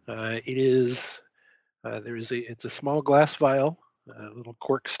 It's a small glass vial, a little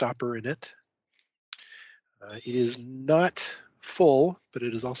cork stopper in it. It is not full, but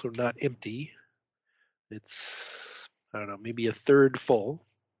it is also not empty. It's, I don't know, maybe a third full.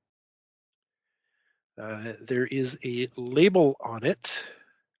 There is a label on it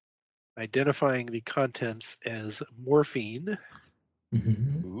identifying the contents as morphine.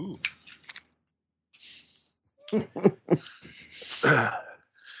 Mm-hmm. Ooh.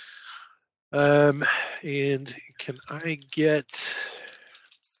 And can I get,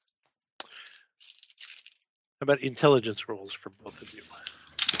 how about intelligence rolls for both of you?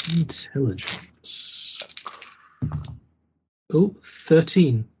 Intelligence. Oh,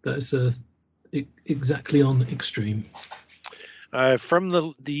 13. That is exactly on extreme. From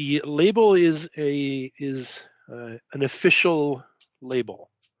the label is an official label,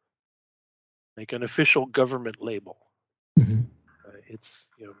 like an official government label. Mm-hmm. It's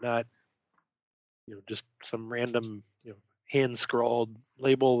not just some random hand scrawled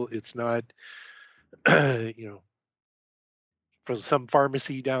label. It's not from some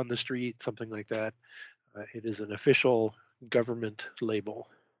pharmacy down the street, something like that. It is an official government label.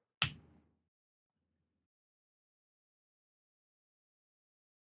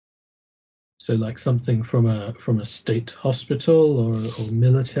 So, like something from a state hospital or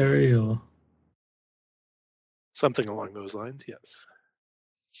military or something along those lines. Yes.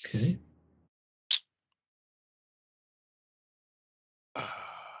 Okay.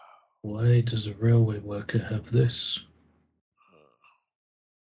 Why does a railway worker have this?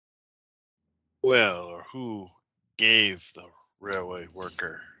 Well, or who gave the railway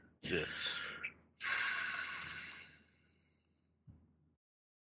worker this?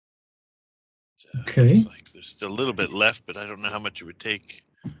 Okay. Looks like there's still a little bit left, but I don't know how much it would take.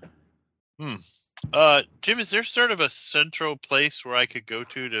 Jim, is there sort of a central place where I could go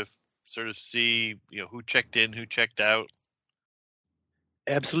to sort of see, who checked in, who checked out?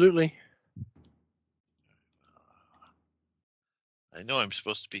 Absolutely. I know I'm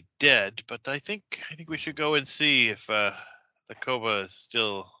supposed to be dead, but I think we should go and see if the Cova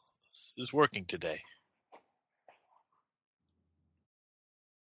is working today.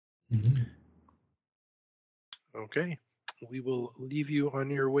 Mm-hmm. Okay. We will leave you on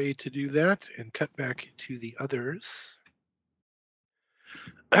your way to do that and cut back to the others.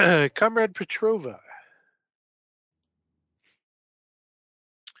 Comrade Petrova.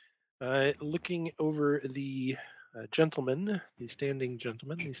 Looking over the gentleman, the standing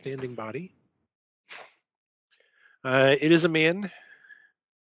body. It is a man,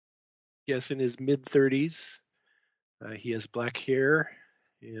 yes, in his mid-30s. He has black hair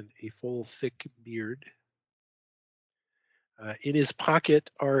and a full, thick beard. In his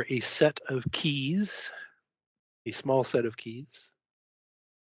pocket are a set of keys, a small set of keys,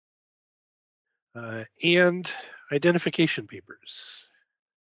 and identification papers.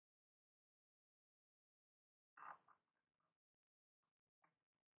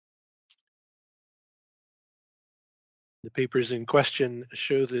 The papers in question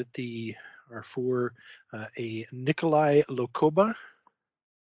show that are for a Nikolai Lokoba,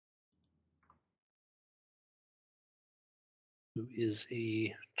 who is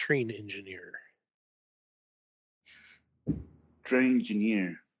a train engineer. Train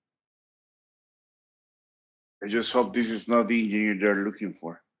engineer. I just hope this is not the engineer they're looking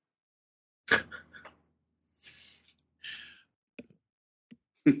for.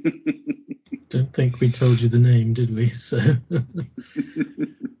 Don't think we told you the name, did we? So,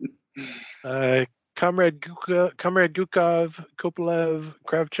 Comrade Gukov, Kopelev,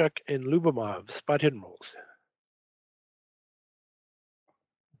 Kravchuk, and Lubomov. Spot hidden rolls.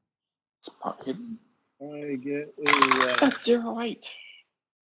 Spot hidden. I get That's 0-8.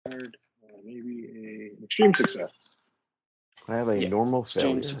 Maybe an extreme success. I have a normal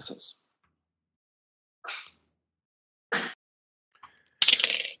failure. Extreme success.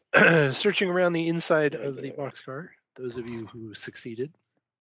 Searching around the inside of the boxcar, those of you who succeeded.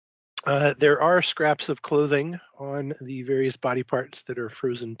 There are scraps of clothing on the various body parts that are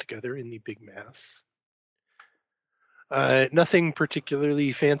frozen together in the big mass. Nothing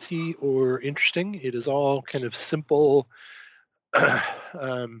particularly fancy or interesting. It is all kind of simple,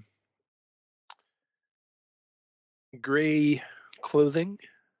 gray clothing,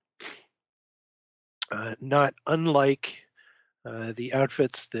 not unlike the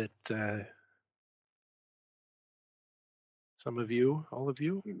outfits that some of you, all of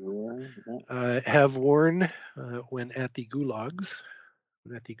you, have worn when at the gulags,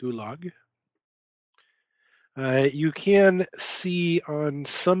 gulag. You can see on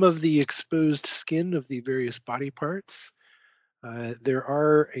some of the exposed skin of the various body parts, there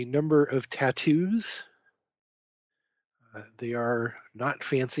are a number of tattoos. They are not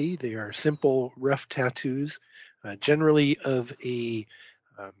fancy. They are simple, rough tattoos, generally of a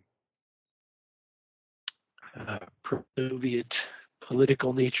pro-Soviet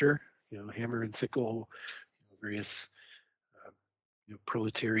political nature, hammer and sickle, various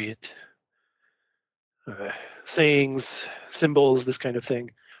proletariat sayings, symbols, this kind of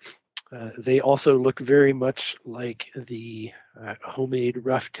thing. They also look very much like the homemade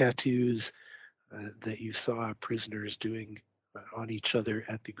rough tattoos that you saw prisoners doing on each other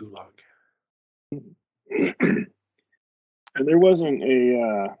at the gulag. And there wasn't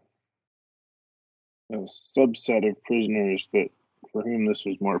a subset of prisoners that for whom this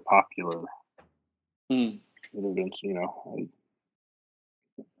was more popular. This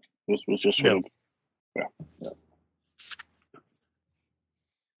was just sort of,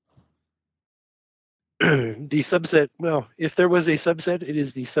 The subset, well, if there was a subset, it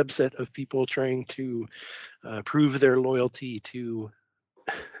is the subset of people trying to prove their loyalty to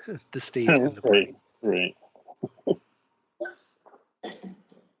the state and the party. Right.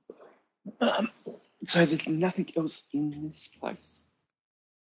 So there's nothing else in this place,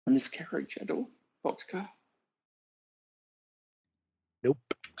 in this carriage at all, Boxcar? Nope.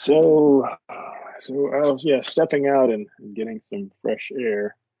 So I was stepping out and getting some fresh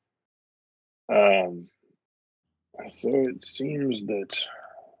air. So it seems that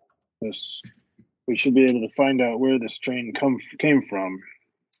we should be able to find out where this train came from.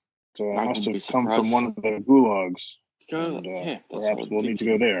 So it must have come from one of the gulags. Perhaps we'll need to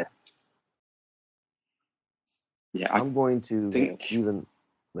go there. Yeah, I'm going to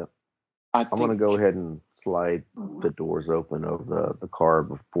I'm going to go ahead and slide the doors open of the car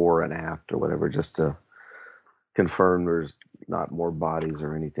before and after, whatever, just to confirm there's not more bodies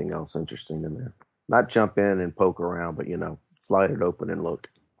or anything else interesting in there. Not jump in and poke around, but slide it open and look.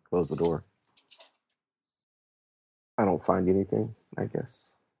 Close the door. I don't find anything, I guess.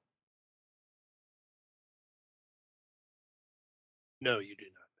 No, you do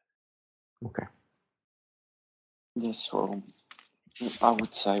not. Okay. Yes, well, I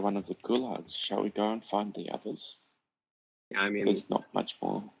would say one of the gulags. Shall we go and find the others? Yeah, I mean, there's not much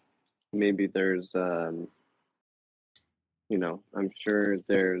more. Maybe there's, I'm sure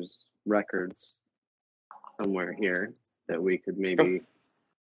there's records somewhere here that we could maybe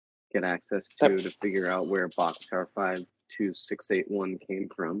get access to figure out where Boxcar 52681 came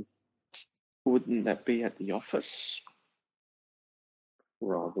from. Wouldn't that be at the office?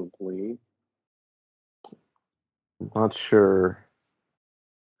 Probably. I'm not sure.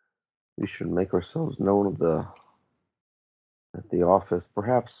 We should make ourselves known at the office.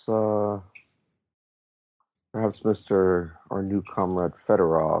 Perhaps our new comrade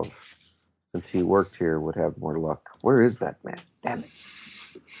Fedorov, since he worked here, would have more luck. Where is that man? Damn it.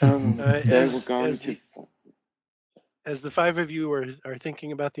 As the five of you are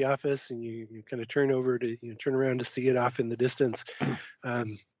thinking about the office, and you kind of turn around to see it off in the distance,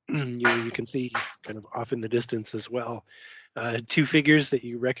 you can see kind of off in the distance as well, two figures that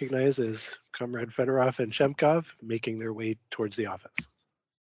you recognize as Comrade Fedorov and Shemkov making their way towards the office.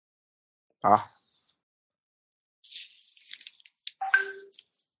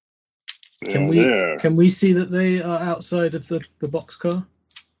 Can we see that they are outside of the boxcar?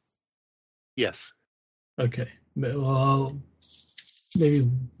 Yes. Okay. Well, I'll maybe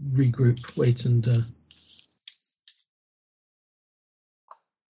regroup, wait and.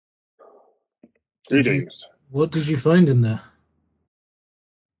 Greetings. What did you find in there?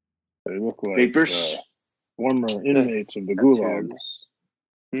 They look like papers. Former inmates of the gulag.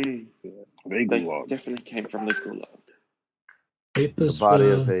 They definitely came from the gulag. Papers. The body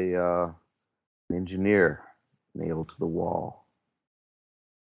of an engineer nailed to the wall.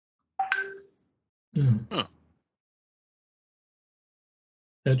 Huh.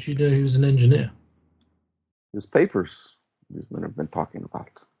 How did you know he was an engineer? His papers these men have been talking about.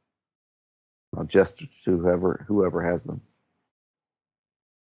 I'll gesture to whoever has them.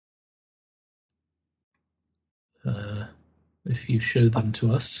 If you show them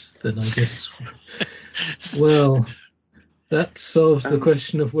to us, then I guess, well, that solves the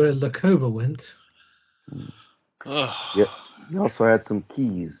question of where Lakova went. Yep. You also had some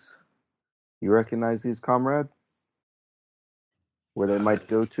keys. You recognize these, comrade? Where they might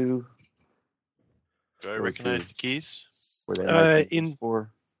go to? Do I recognize the keys? Where they might be used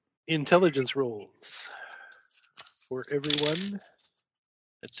for? Intelligence rolls for everyone.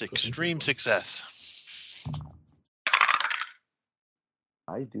 It's extreme success.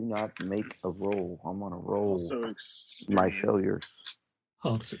 I do not make a roll. I'm on a roll. Also My failures.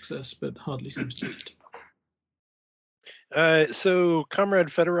 Hard success, but hardly seems to be. So, Comrade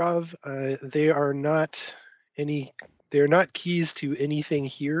Fedorov, they're not keys to anything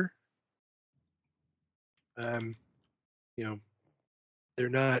here. They're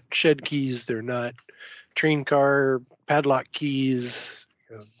not shed keys. They're not train car padlock keys.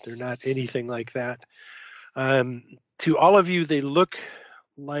 They're not anything like that. To all of you, they look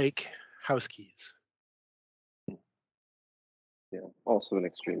like house keys. Yeah, also an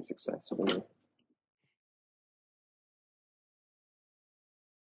extreme success.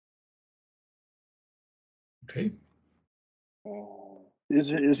 Okay. Is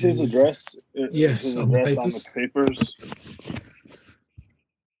his address? Yes, his on the address papers. On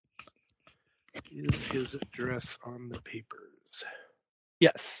the papers. Is his address on the papers?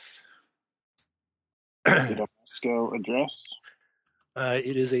 Yes. Is it a Moscow address?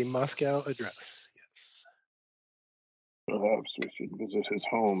 It is a Moscow address. Yes. Perhaps we should visit his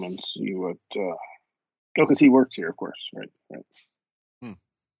home and see what. Because he works here, of course, right?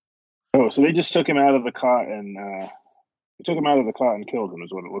 Oh, so they just took him out of the cot and killed him,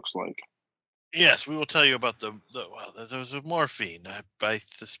 is what it looks like. Yes, we will tell you about there was a morphine. I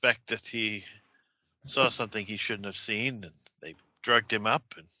suspect that he saw something he shouldn't have seen, and they drugged him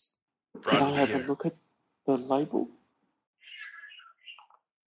up and brought Can him I have here. a look at the label?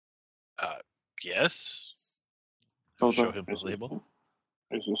 Yes. Oh, Show him the label.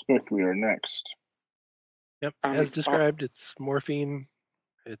 I suspect we are next. Yep. As described, it's morphine.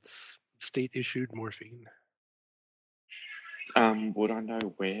 It's state-issued morphine. Would I know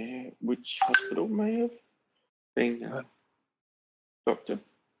which hospital may have been doctor?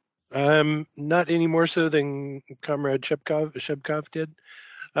 Not any more so than Comrade Shebkov did.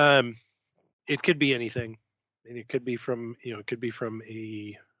 It could be anything, and it could be from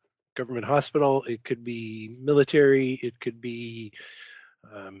a government hospital. It could be military. It could be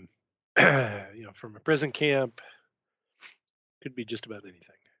from a prison camp. Could be just about anything.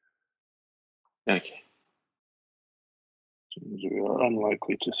 Okay. Seems we are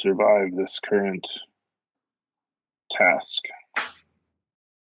unlikely to survive this current task.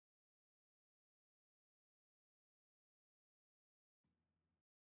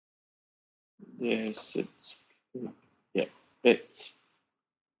 Yes, it's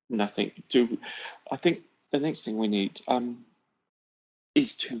nothing to. I think the next thing we need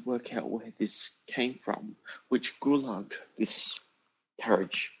is to work out where this came from, which gulag this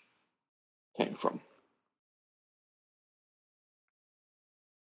carriage came from.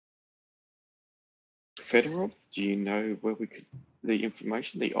 Fedorov, do you know where the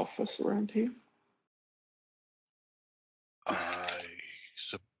information, the office around here? I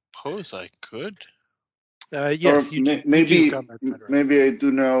suppose I could. Yes, Or you do. Maybe you do, Comrade Fedorov. maybe I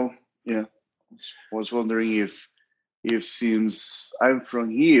do know. Yeah, was wondering if since I'm from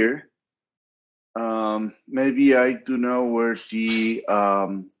here, maybe I do know where the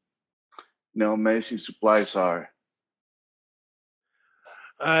medicine supplies are.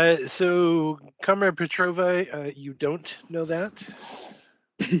 So, Comrade Petrova, you don't know that.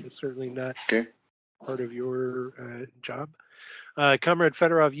 It's certainly not part of your job. Comrade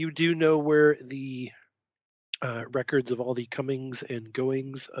Fedorov, you do know where the records of all the comings and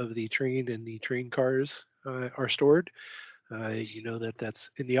goings of the train and the train cars are stored. You know that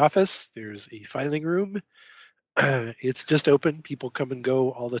that's in the office. There's a filing room. It's just open. People come and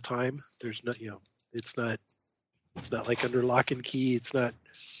go all the time. There's not, it's not like under lock and key. It's not,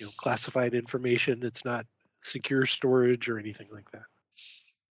 classified information. It's not secure storage or anything like that.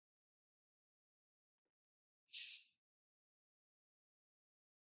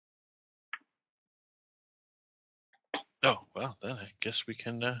 Oh, well, then I guess we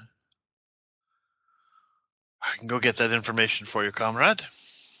can. I can go get that information for you, comrade.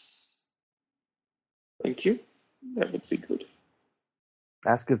 Thank you. That would be good.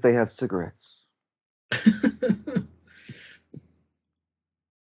 Ask if they have cigarettes.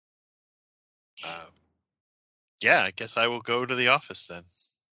 Yeah, I guess I will go to the office then.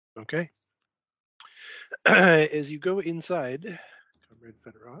 Okay. As you go inside, Comrade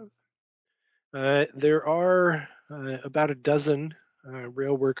Fedorov, There are about a dozen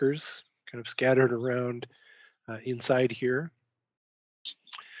rail workers kind of scattered around inside here.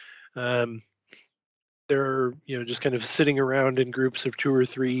 They're just kind of sitting around in groups of 2 or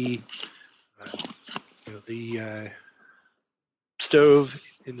 3. The stove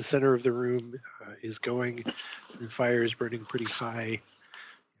in the center of the room is going. The fire is burning pretty high.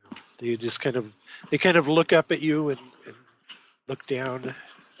 They just kind of look up at you and look down.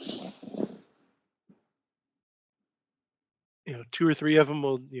 2 or 3 of them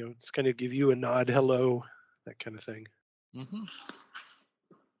will just kind of give you a nod, hello, that kind of thing. Mm-hmm.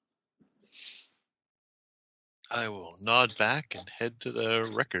 I will nod back and head to the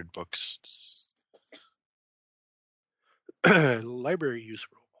record books. Library use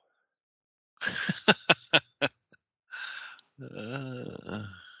roll.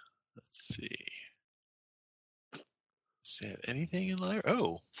 Let's see. Is there anything in library?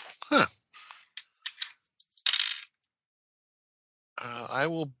 Oh, huh. I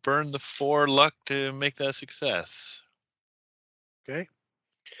will burn the 4 luck to make that a success. Okay.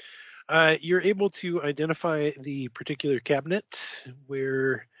 You're able to identify the particular cabinet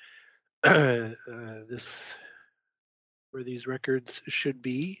where where these records should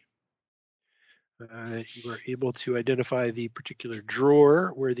be. You are able to identify the particular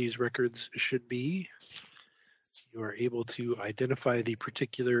drawer where these records should be. You are able to identify the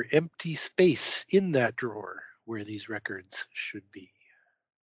particular empty space in that drawer where these records should be.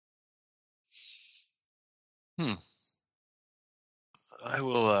 I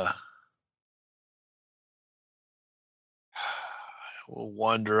will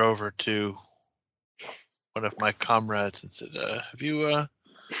wander over to one of my comrades and said, have you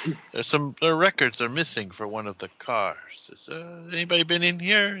there are records are missing for one of the cars. Has anybody been in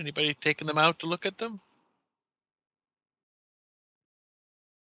here? Anybody taken them out to look at them?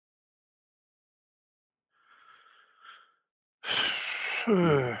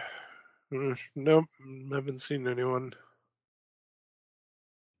 Nope, haven't seen anyone.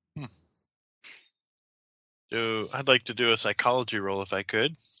 I'd like to do a psychology roll if I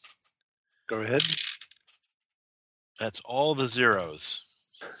could. Go ahead. That's all the zeros.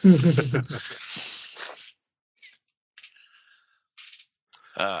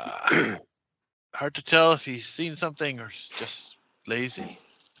 Hard to tell if he's seen something or just lazy.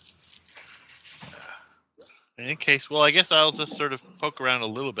 In any case, well, I guess I'll just sort of poke around a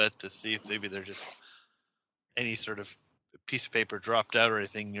little bit to see if maybe there's just any sort of piece of paper dropped out or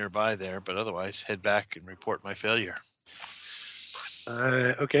anything nearby there, but otherwise head back and report my failure.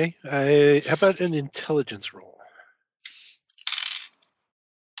 Okay. How about an intelligence roll?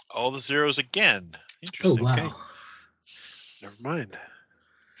 All the zeros again. Interesting. Oh, wow. Okay. Never mind.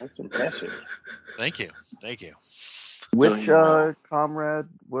 That's impressive. Thank you. Which comrade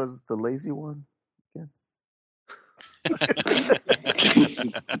was the lazy one? Yeah.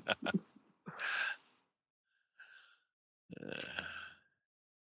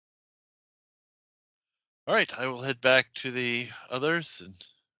 All right, I will head back to the others and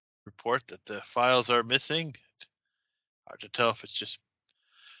report that the files are missing. Hard to tell if it's just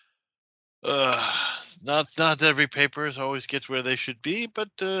not every papers always gets where they should be, but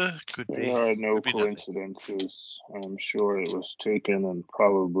could be. There are no could be nothing. coincidences. I'm sure it was taken, and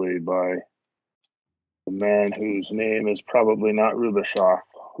probably by the man whose name is probably not Rubashov,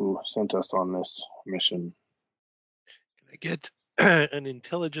 who sent us on this mission. Can I get an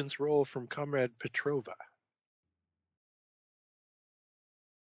intelligence roll from Comrade Petrova?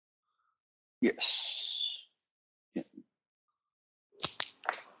 Yes. Yeah.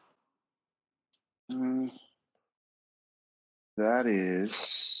 That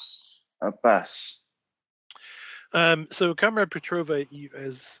is a pass. So, Comrade Petrova,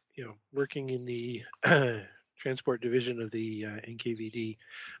 as working in the transport division of the NKVD,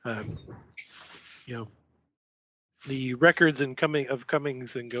 the records and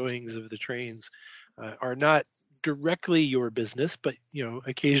comings and goings of the trains are not directly your business, but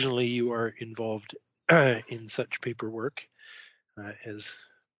occasionally you are involved in such paperwork as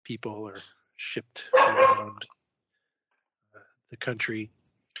people are shipped around the country.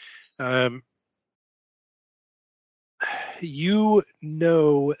 You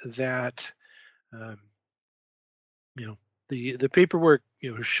know that the paperwork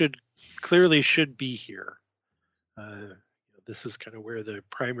should be here. This is kind of where the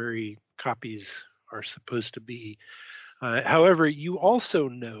primary copies are supposed to be. However, you also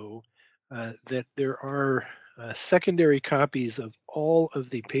know that there are secondary copies of all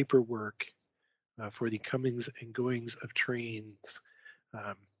of the paperwork for the comings and goings of trains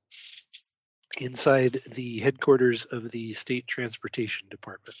inside the headquarters of the State Transportation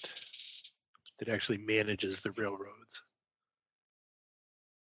Department. that actually manages the railroads,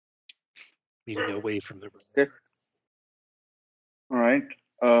 meaning away from the railroad. Okay. All right.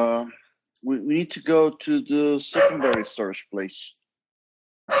 We need to go to the secondary storage place.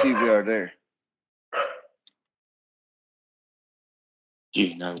 See if they are there. Do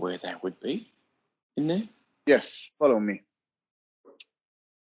you know where that would be? In there? Yes, follow me.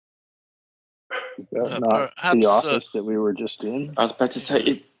 Is that not perhaps, the office that we were just in? I was about to say,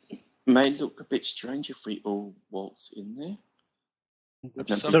 it may look a bit strange if we all waltz in there. It might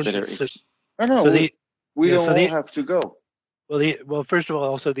be better if... I know, So we don't all have to go. Well, first of all,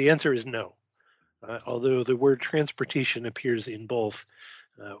 also the answer is no. Although the word transportation appears in both.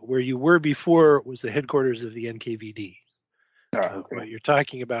 Where you were before was the headquarters of the NKVD. Okay. What you're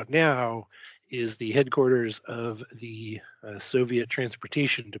talking about now is the headquarters of the Soviet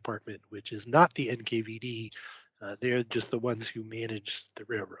Transportation Department, which is not the NKVD. They're just the ones who manage the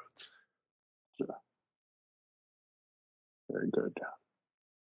railroads. Sure. Very good.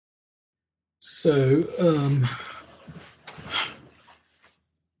 So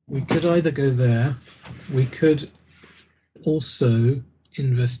we could either go there. We could also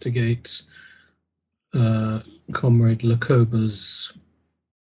investigate Comrade Lakoba's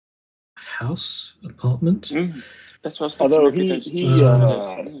apartment. That's what I was Although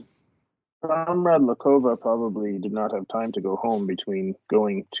thinking. Comrade Lakova probably did not have time to go home between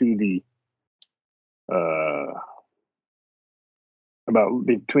going to the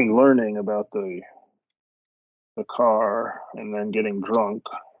between learning about the car and then getting drunk.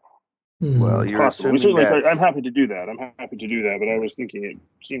 Well, you're assuming that... I'm happy to do that. But I was thinking it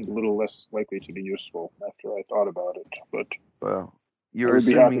seemed a little less likely to be useful after I thought about it. But well, you're I would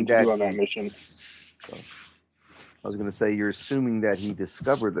be happy assuming to that do on that mission. I was going to say, you're assuming that he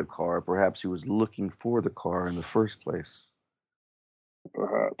discovered the car. Perhaps he was looking for the car in the first place.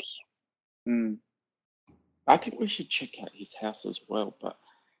 Perhaps. I think we should check out his house as well, but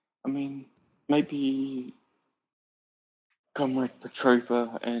I mean, maybe Comrade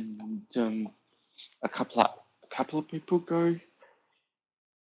Petrova and a couple of people go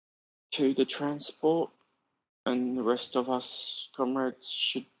to the transport, and the rest of us comrades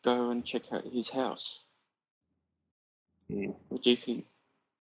should go and check out his house. What do you think?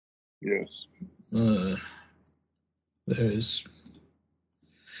 Yes. There's.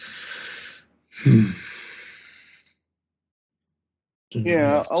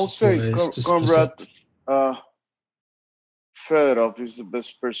 Yeah, I'll say Comrade Fedorov is the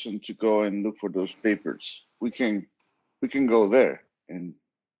best person to go and look for those papers. We can go there and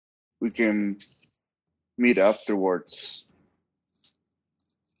we can meet afterwards.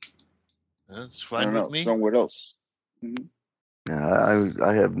 That's fine with me. Somewhere else.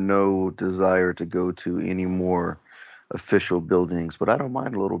 I have no desire to go to any more official buildings, but I don't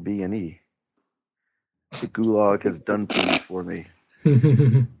mind a little B&E. The Gulag has done things for me.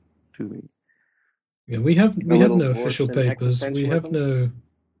 To me. Yeah, we have no official papers. We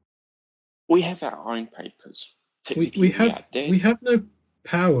have our own papers. We have no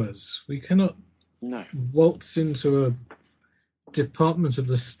powers. We cannot waltz into a department of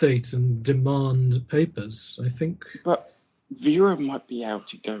the state and demand papers, I think. But Vera might be able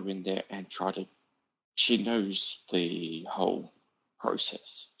to go in there and she knows the whole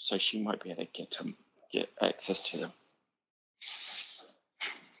process, so she might be able to get access to them.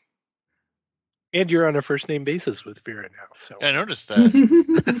 And you're on a first name basis with Vera now. So I noticed that.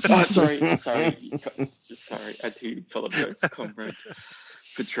 Sorry. I do apologize, Comrade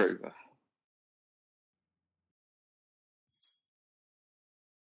Petrova.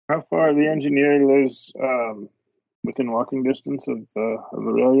 How far the engineer lives within walking distance of the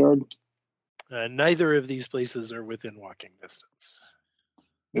rail yard? Neither of these places are within walking distance.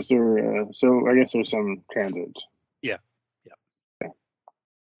 Is there? So I guess there's some transit. Yeah. Okay.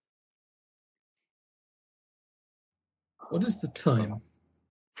 What is the time?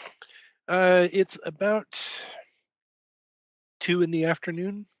 It's about 2 in the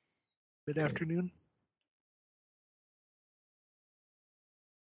afternoon, mid-afternoon.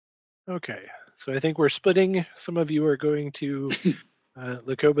 Okay, so I think we're splitting. Some of you are going to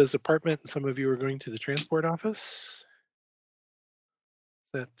Lakoba's apartment, and some of you are going to the transport office.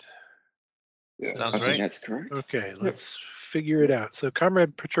 Sounds right. I think that's correct. Okay, let's figure it out. So,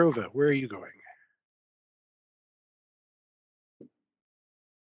 Comrade Petrova, where are you going?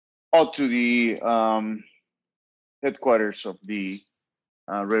 To the headquarters of the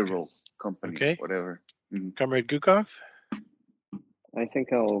railroad company. Okay. Whatever. Comrade Gukov? I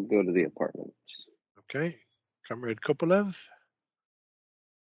think I'll go to the apartment. Okay. Comrade Kopolev?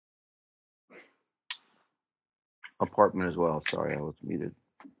 Apartment as well. Sorry, I was muted.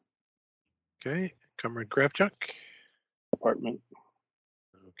 Okay. Comrade Kravchuk. Apartment.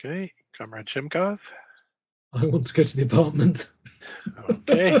 Okay. Comrade Shemkov. I want to go to the apartment.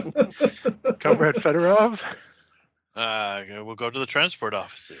 Okay. Comrade Fedorov. We'll go to the transport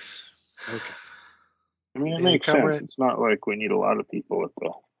offices. Okay. I mean, it And makes Comrade- sense. It's not like we need a lot of people at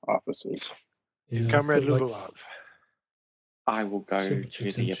the offices. And Yeah, Comrade I feel Lugalov. I will go Too much to the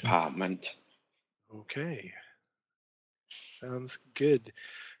attention. apartment. Okay. Sounds good.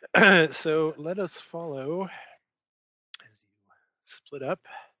 So let us follow as you split up.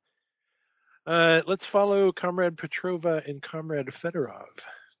 Let's follow Comrade Petrova and Comrade Fedorov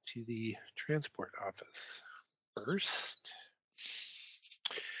to the transport office first.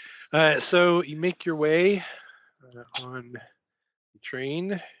 So you make your way on the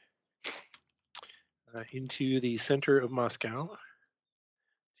train into the center of Moscow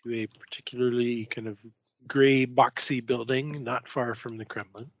to a particularly kind of gray, boxy building not far from the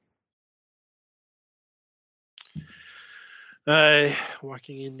Kremlin.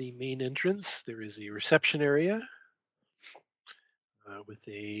 Walking in the main entrance, there is a reception area with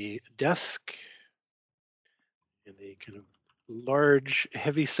a desk and a kind of large,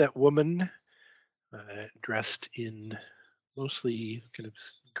 heavy-set woman dressed in mostly kind of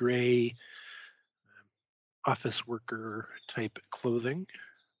gray office worker type clothing.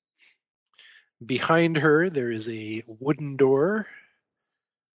 Behind her, there is a wooden door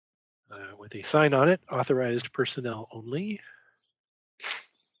with a sign on it, authorized personnel only.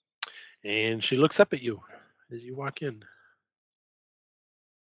 And she looks up at you as you walk in.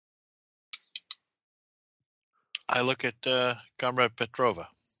 I look at Comrade Petrova.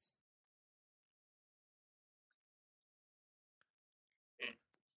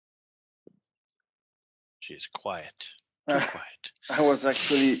 She is quiet. Too quiet. I was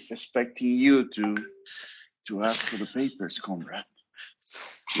actually expecting you to ask for the papers, comrade.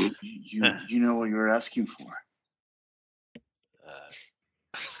 You know what you're asking for.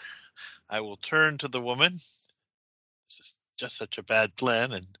 I will turn to the woman. This is just such a bad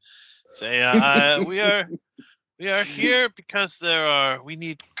plan, and say, we are here because we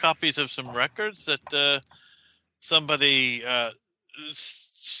need copies of some records that somebody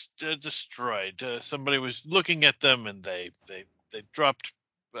destroyed. Somebody was looking at them, and they dropped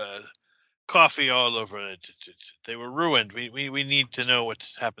coffee all over it. They were ruined. We need to know what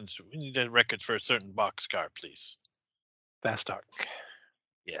happens. We need a record for a certain boxcar, please. Vastok.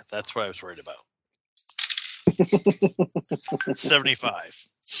 Yeah, that's what I was worried about. 75.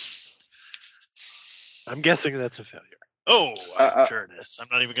 I'm guessing that's a failure. Oh, I'm sure it is. I'm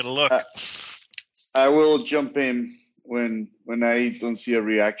not even going to look. I will jump in when I don't see a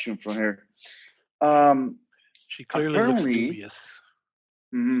reaction from her. She clearly looks dubious.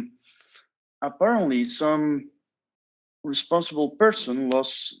 Apparently, some responsible person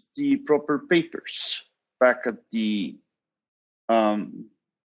lost the proper papers back at the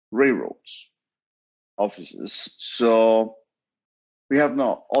railroads offices. So we have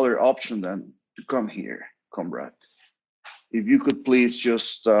no other option than to come here, comrade. If you could please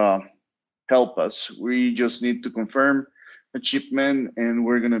just help us. We just need to confirm a shipment, and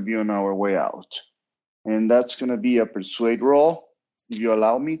we're going to be on our way out. And that's going to be a persuade roll, if you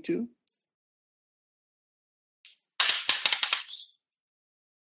allow me to.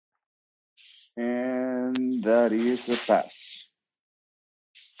 And that is a pass.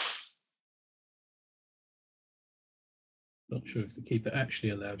 Not sure if the keeper actually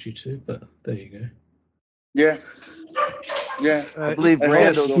allowed you to, but there you go. Yeah. I believe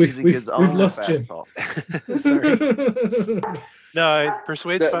Brando's using his own we've lost Jim. Sorry. No,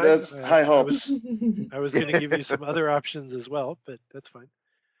 persuade's fine. That's high hopes. I was going to give you some other options as well, but that's fine.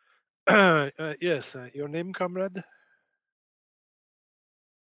 Yes, your name, comrade?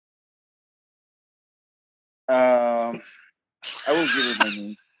 I will give it my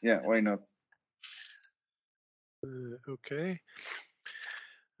name. Yeah, why not? Okay.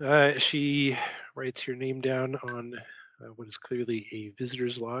 She writes your name down on what is clearly a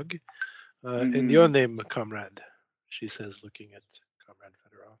visitor's log. And your name, comrade, she says, looking at Comrade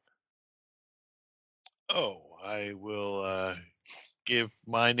Fedorov. Oh, I will give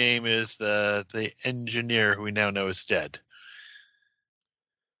my name is the engineer who we now know is dead.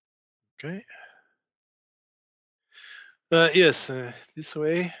 Okay. Yes, this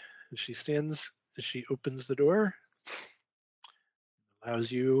way. She stands, she opens the door,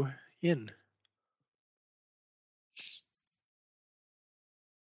 allows you in.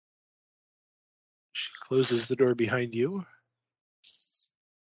 She closes the door behind you.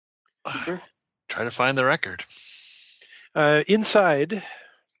 Try to find the record. Inside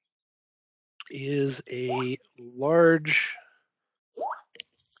is a large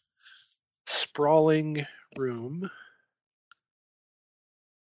sprawling room.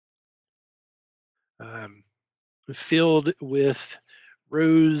 Filled with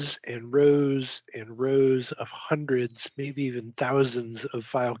rows and rows and rows of hundreds, maybe even thousands of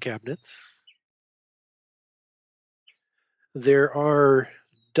file cabinets. There are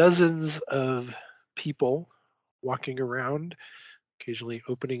dozens of people walking around, occasionally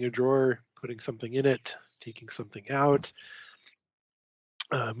opening a drawer, putting something in it, taking something out,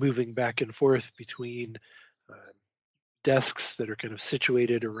 moving back and forth between desks that are kind of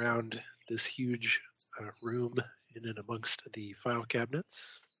situated around this huge room in and amongst the file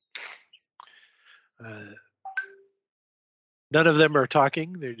cabinets. None of them are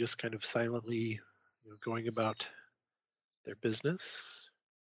talking. They're just kind of silently going about their business.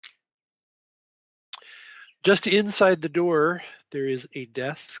 Just inside the door, there is a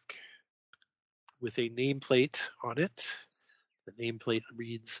desk with a nameplate on it. The nameplate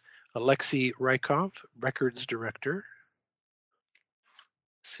reads Alexei Rykov, Records Director.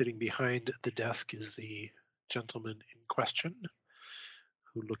 Sitting behind the desk is the gentleman in question,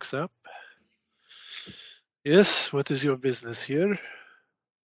 who looks up. Yes, what is your business here?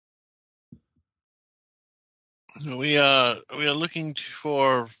 We are looking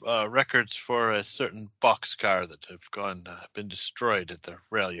for records for a certain boxcar that have been destroyed at the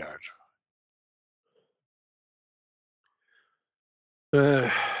rail yard.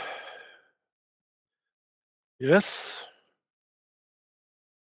 Yes.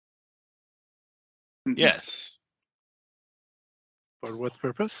 Yes. For what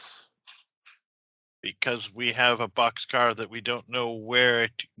purpose? Because we have a boxcar that we don't know where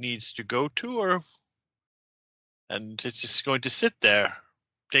it needs to go to, and it's just going to sit there,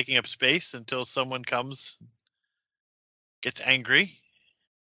 taking up space until someone comes, gets angry.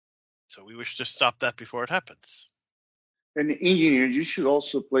 So we wish to stop that before it happens. And engineer, you should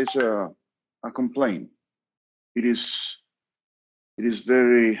also place a complaint. It is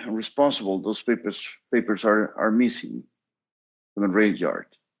very responsible. Those papers are missing from the rail yard.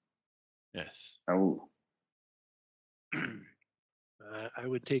 Yes. I will. I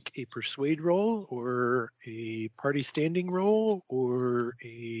would take a persuade roll or a party standing roll or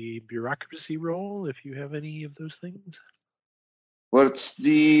a bureaucracy roll if you have any of those things. What's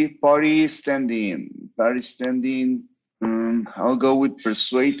the party standing? Party standing. I'll go with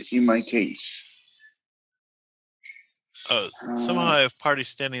persuade in my case. Somehow I have party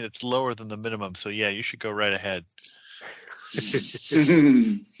standing that's lower than the minimum, so yeah, you should go right ahead.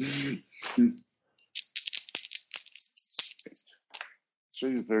 So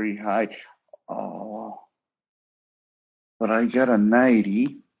it's very high. Oh, but I got a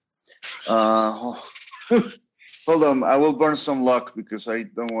 90. Hold on, I will burn some luck because I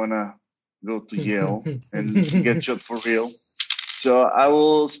don't want to go to Yale and get shot for real. So I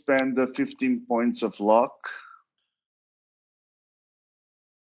will spend the 15 points of luck.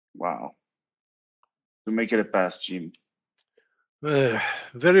 Wow. To make it a pass, Jim.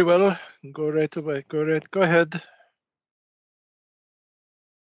 Very well. Go right away. Go ahead.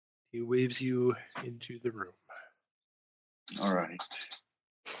 He waves you into the room. All right.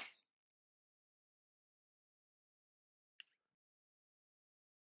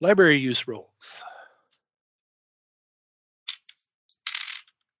 Library use rolls.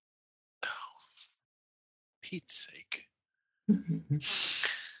 Pete's sake.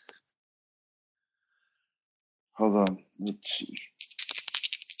 Hold on. Let's see.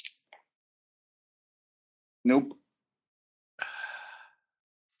 Nope.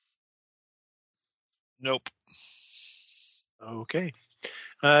 Nope. Okay.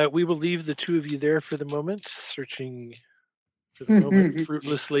 We will leave the two of you there for the moment, searching for the moment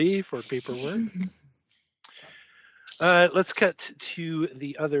fruitlessly for paperwork. Let's cut to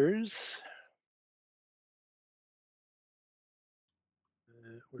the others.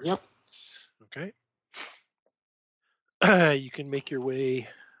 Yep. Okay. You can make your way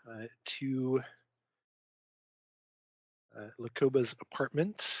to Lakoba's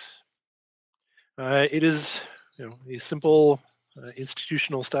apartment. It is, a simple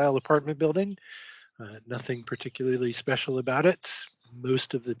institutional style apartment building. Nothing particularly special about it.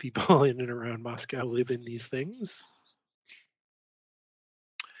 Most of the people in and around Moscow live in these things.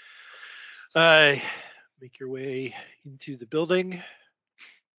 Make your way into the building.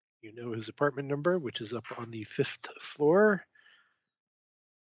 You know his apartment number, which is up on the 5th floor.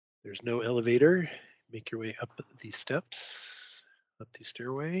 There's no elevator. Make your way up the steps, up the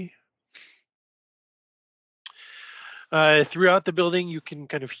stairway. Throughout the building, you can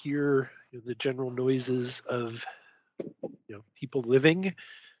kind of hear the general noises of people living,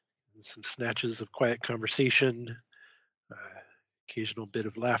 some snatches of quiet conversation, occasional bit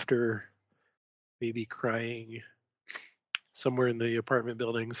of laughter, maybe crying. Somewhere in the apartment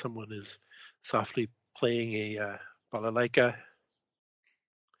building, someone is softly playing a balalaika,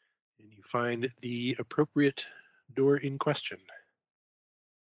 and you find the appropriate door in question.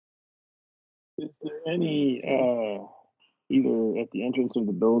 Is there any, either at the entrance of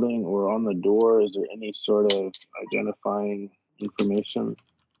the building or on the door, is there any sort of identifying information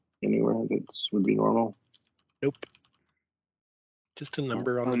anywhere that would be normal? Nope. Just a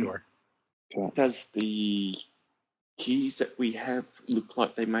number on the door. Does the keys that we have look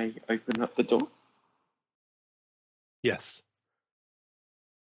like they may open up the door? Yes.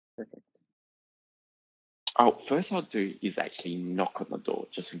 Perfect. Oh, first I'll do is actually knock on the door,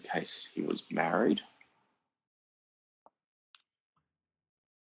 just in case he was married.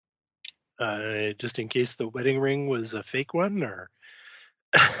 Just in case the wedding ring was a fake one, or?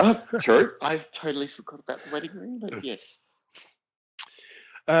 True. I've totally forgot about the wedding ring, but yes.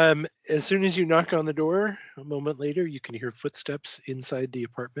 As soon as you knock on the door, a moment later, you can hear footsteps inside the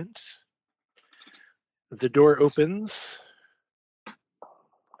apartment. The door opens.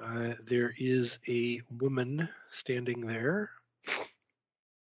 There is a woman standing there.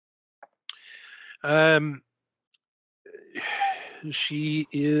 She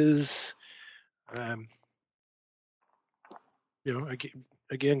is,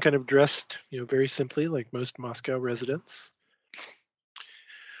 again, kind of dressed, very simply, like most Moscow residents.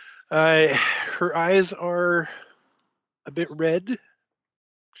 Her eyes are a bit red,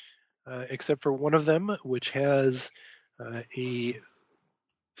 except for one of them, which has a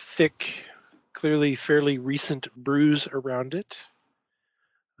thick, clearly fairly recent bruise around it.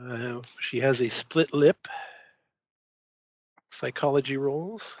 She has a split lip. Psychology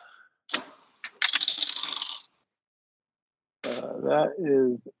rolls. That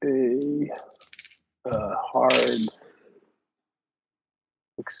is a hard,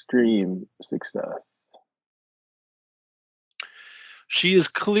 extreme success. She is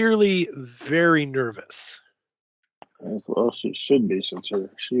clearly very nervous. As well she should be, since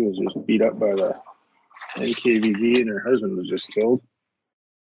she was just beat up by the NKVD and her husband was just killed.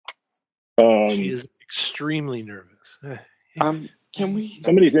 She is extremely nervous. Can we?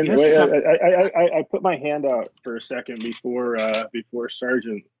 Somebody's in. Yes. I put my hand out for a second before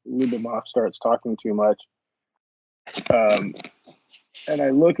Sergeant Lubimov starts talking too much. And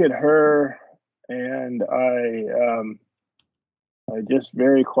I look at her, and I just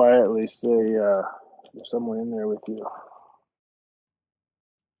very quietly say, "There's someone in there with you."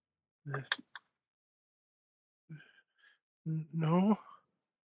 No.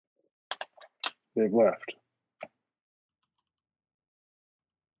 They've left.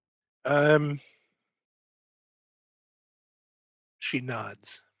 She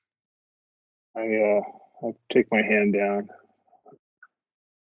nods. I take my hand down.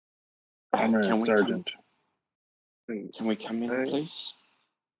 I'm a sergeant. Can we come in, please?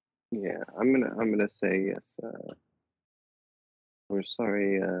 Yeah, I'm gonna say yes. We're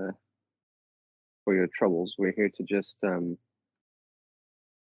sorry for your troubles. We're here to just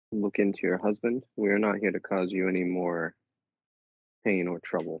look into your husband. We're not here to cause you any more pain or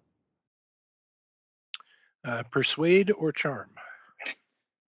trouble. Persuade or charm?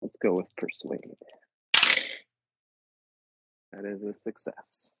 Let's go with persuade. That is a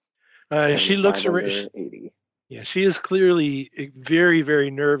success. She looks around. 80. Yeah, she is clearly very, very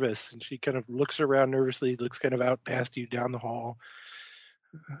nervous, and she kind of looks around nervously, looks kind of out past you down the hall.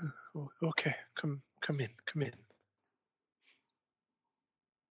 Okay, come in.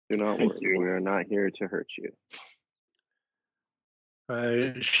 Do not worry. We are not here to hurt you.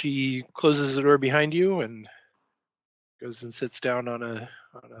 She closes the door behind you and goes and sits down on a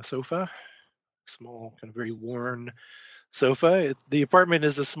sofa, small, kind of very worn sofa. The apartment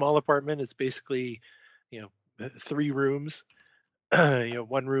is a small apartment. It's basically, 3 rooms.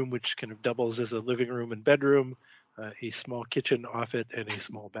 One room which kind of doubles as a living room and bedroom, a small kitchen off it, and a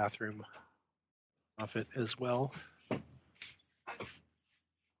small bathroom off it as well.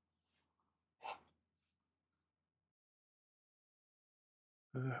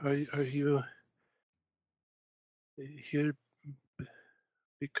 Are you here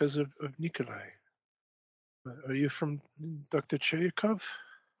because of Nikolai? Are you from Dr. Chayakov?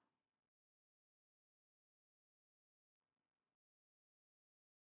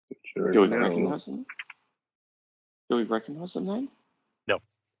 Sure. Do we recognize him? Do we recognize the name? No.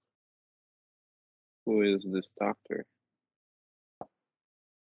 Who is this doctor?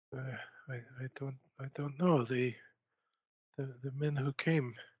 I don't know. The men who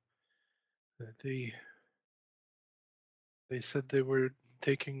came, they said they were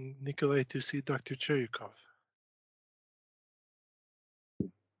taking Nikolai to see Dr. Chayakov.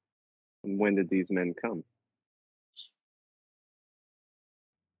 When did these men come?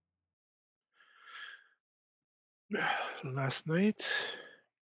 Last night,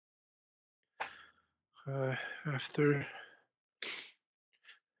 after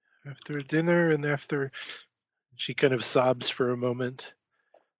dinner and after she kind of sobs for a moment,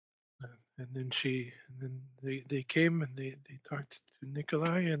 and then they came and they talked to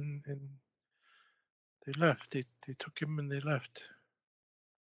Nikolai and they left. They took him and they left.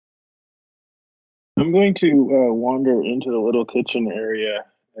 I'm going to wander into the little kitchen area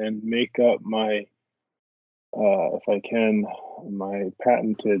and make up my, if I can, my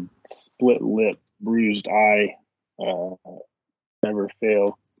patented split lip, bruised eye, never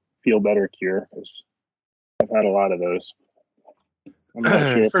feel better cure, because I've had a lot of those. I'm not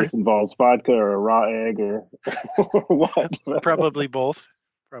sure if this involves vodka or a raw egg or what. Probably both.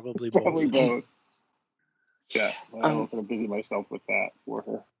 Probably both. Yeah, I'm not going to busy myself with that for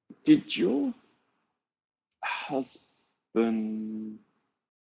her. Did your husband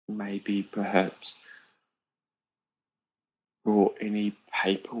maybe perhaps brought any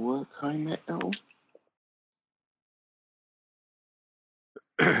paperwork home at all?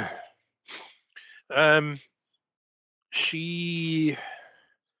 She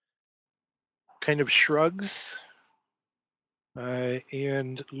kind of shrugs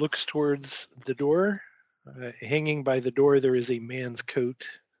and looks towards the door. Hanging by the door, there is a man's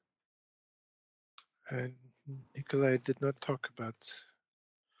coat. And Nikolai did not talk about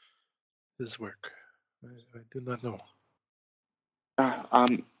his work. I do not know.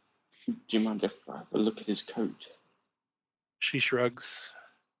 Do you mind if I have a look at his coat? She shrugs.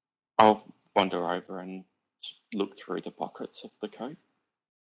 I'll wander over and look through the pockets of the coat.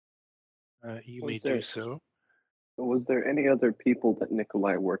 You may do so. Was there any other people that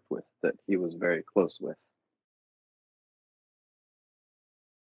Nikolai worked with that he was very close with?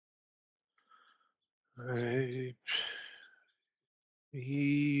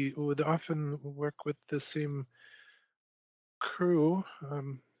 He would often work with the same crew.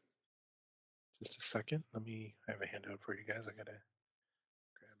 Just a second. I have a handout for you guys. I gotta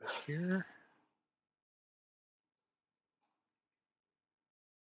grab it here.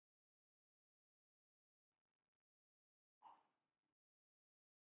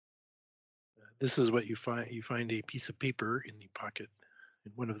 This is what you find. You find a piece of paper in the pocket,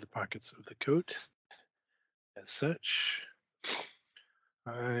 in one of the pockets of the coat. As such,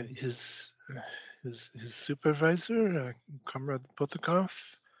 his supervisor, Comrade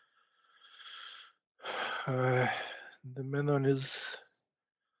Potakov, the men on his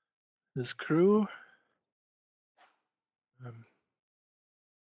crew,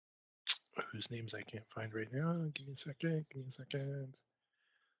 whose names I can't find right now. Give me a second.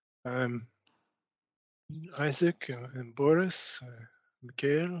 Isaac and Boris,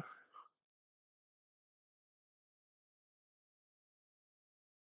 Mikhail.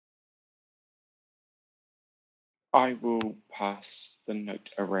 I will pass the note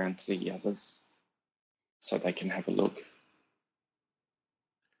around to the others so they can have a look.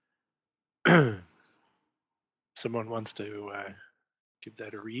 Someone wants to give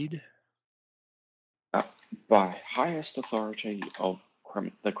that a read? By highest authority of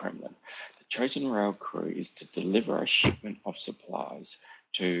the Kremlin, the chosen rail crew is to deliver a shipment of supplies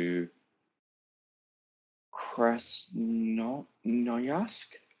to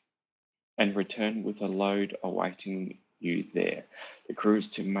Krasnoyarsk and return with a load awaiting you there. The crew is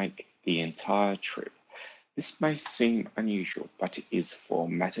to make the entire trip. This may seem unusual, but it is for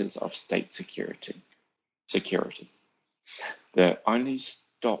matters of state security. The only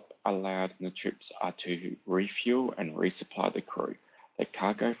stop allowed in the trips are to refuel and resupply the crew. The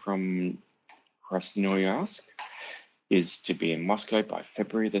cargo from Krasnoyarsk is to be in Moscow by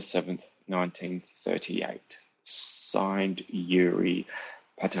February the 7th, 1938. Signed, Yuri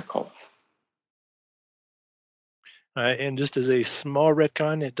Patakov. And just as a small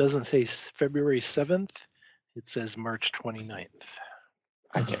retcon, it doesn't say February 7th. It says March 29th.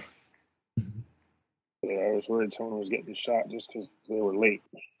 Okay. Yeah, I was worried someone was getting shot just because they were late.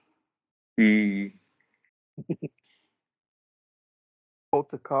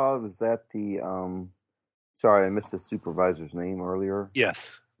 Potakov, is that the sorry, I missed the supervisor's name earlier.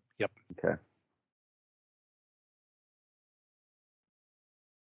 Yes. Yep. Okay.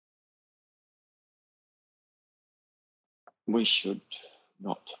 We should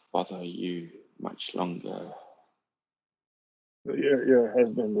not bother you much longer. Your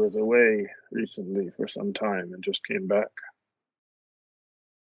husband was away recently for some time and just came back.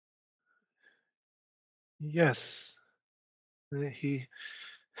 Yes. He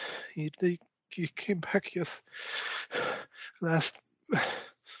came back, yes, last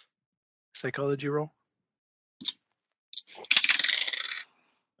psychology roll.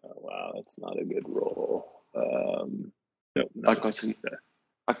 Oh, wow, that's not a good roll. Nope, I got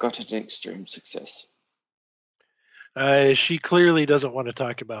an extreme success. She clearly doesn't want to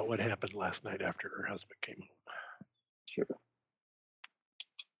talk about what happened last night after her husband came home. Sure.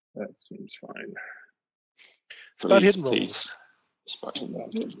 That seems fine. Spot hidden rolls. Spot hidden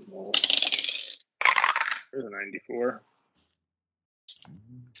roll. There's a 94.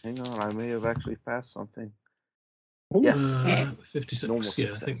 Hang on, I may have actually passed something. Yeah, 56. Normal Yeah,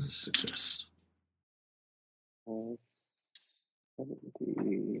 success. I think that's success.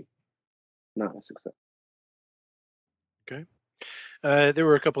 70. Not a success. Okay. There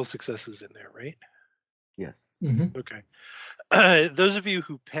were a couple of successes in there, right? Yes. Mm-hmm. Okay. Those of you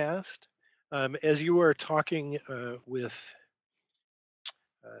who passed, as you are talking with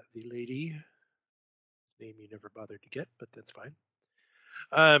the lady, name you never bothered to get, but that's fine.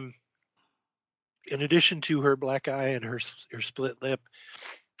 In addition to her black eye and her split lip,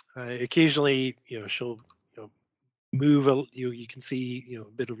 occasionally, she'll move. You can see a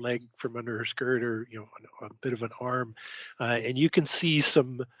bit of leg from under her skirt, or a bit of an arm, and you can see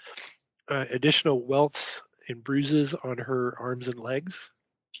some additional welts and bruises on her arms and legs.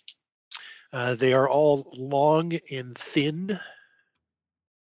 They are all long and thin.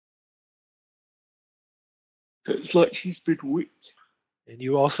 It's like she's been whipped. And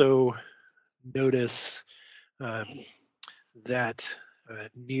you also notice that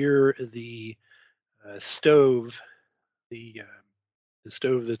near the stove, the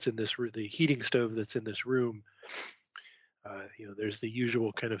stove that's in this room, the heating stove that's in this room, there's the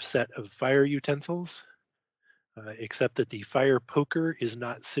usual kind of set of fire utensils, except that the fire poker is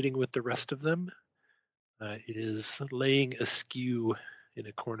not sitting with the rest of them. It is laying askew in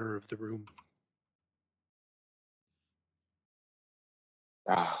a corner of the room.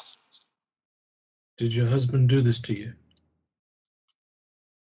 Did your husband do this to you?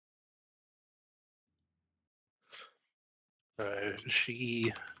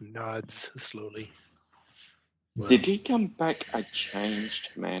 She nods slowly. Well, did he come back a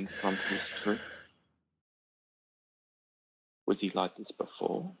changed man from his trip? Was he like this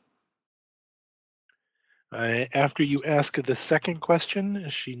before? After you ask the second question,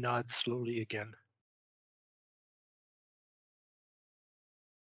 she nods slowly again.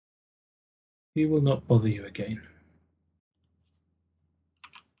 He will not bother you again.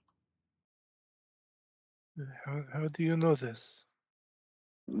 How do you know this?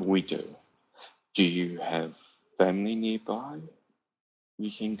 We do. Do you have family nearby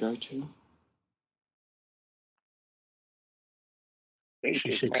you can go to?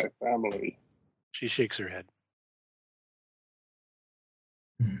 She shakes my family. She shakes her head.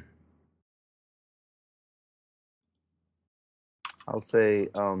 I'll say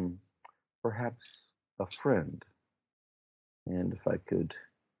perhaps a friend. And if I could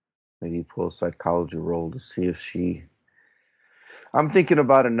maybe pull a psychology roll to see if she... I'm thinking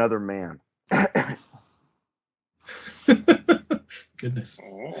about another man. Goodness.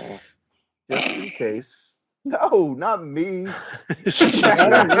 Just in case. No, not me.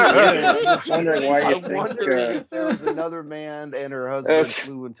 I'm wondering why you I'm wondering if there was another man and her husband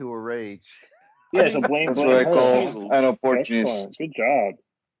flew into a rage. Yeah, so blame That's what I her. call an opportunist. Good job.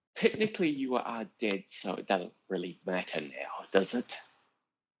 Technically, you are dead, so it doesn't really matter now, does it?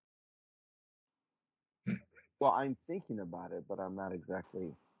 Well, I'm thinking about it, but I'm not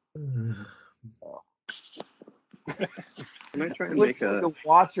exactly... Can I try and make to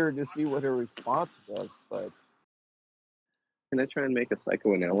watch her to see what her response was, but can I try and make a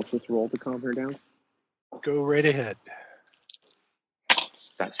psychoanalysis roll to calm her down? Go right ahead.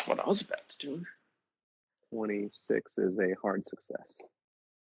 That's what I was about to do. 26 is a hard success.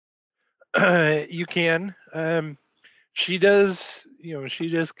 You can. She does. She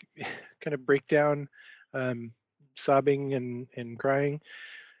does kind of break down, sobbing and crying.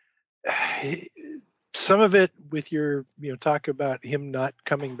 Some of it with your talk about him not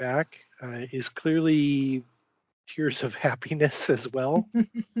coming back is clearly tears of happiness as well.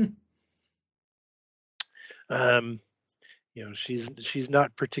 She's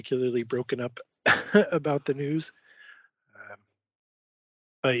not particularly broken up about the news,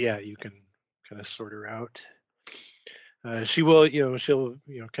 but yeah, you can kind of sort her out. She will, she'll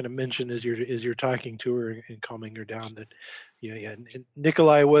kind of mention as you're talking to her and calming her down that and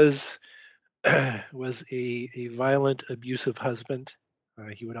Nikolai was a violent, abusive husband.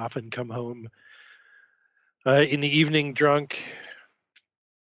 He would often come home in the evening drunk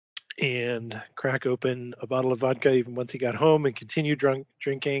and crack open a bottle of vodka even once he got home and continue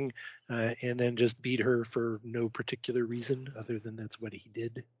drinking and then just beat her for no particular reason other than that's what he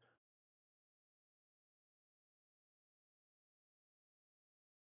did.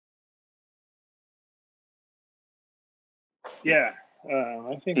 Yeah,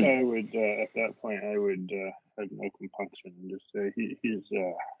 I think I would at that point I would have no compunction and just say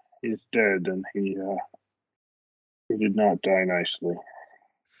he's dead and he did not die nicely.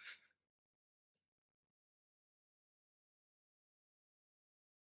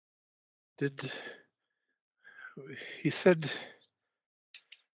 He said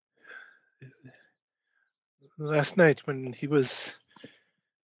last night when he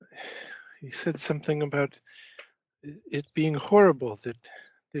said something about it being horrible, that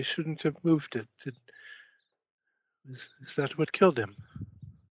they shouldn't have moved it. Is that what killed him?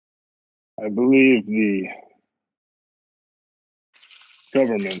 I believe the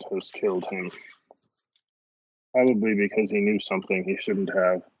government has killed him. Probably because he knew something he shouldn't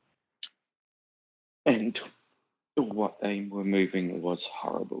have. And what they were moving was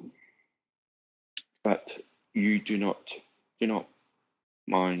horrible. But you do not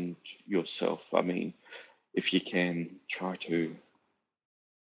mind yourself. I mean, if you can, try to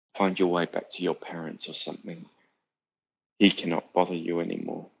find your way back to your parents or something. He cannot bother you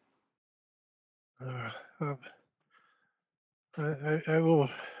anymore. I will.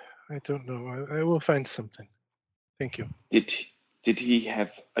 I don't know. I will find something. Thank you. Did he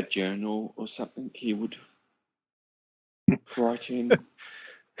have a journal or something he would write in? Do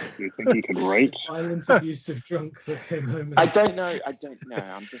you think he could write? Violent, abusive drunk that came home. I don't know.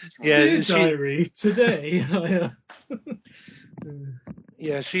 I'm just trying. Dear diary, today.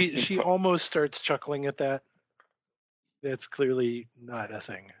 Yeah, she almost starts chuckling at that. That's clearly not a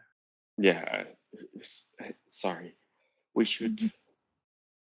thing. Yeah, sorry. We should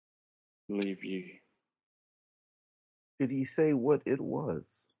leave you. Did he say what it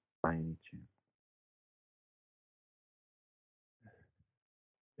was, by any chance?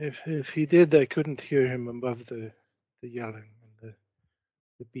 If he did, I couldn't hear him above the yelling and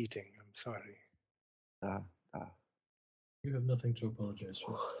the beating. I'm sorry. You have nothing to apologize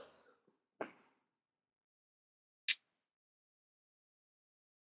for.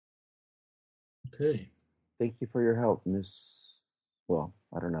 Okay. Thank you for your help, Miss. Well,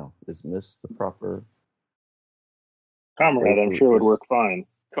 I don't know. Is Miss the proper comrade? I'm sure it would work fine.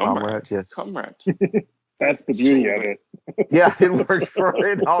 Comrade, yes. Comrade. That's the beauty of it. Yeah, it works for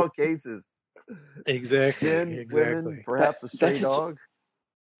in all cases. Exactly. Men, women, perhaps a stray dog.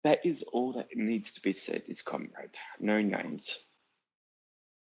 That is all that needs to be said is comrade. No names.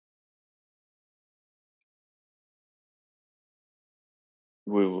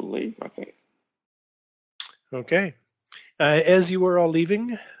 We will leave, I think. Okay. As you are all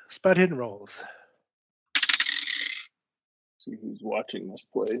leaving, spot hidden rolls. See who's watching this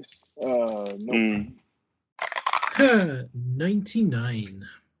place. Nope. 99.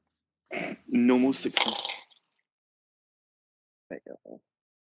 Normal success.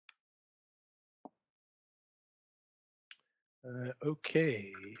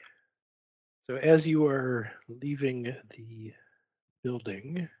 Okay. So as you are leaving the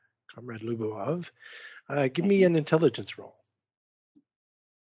building, Comrade Lubov, give me an intelligence roll.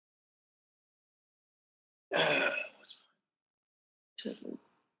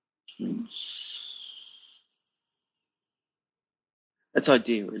 That's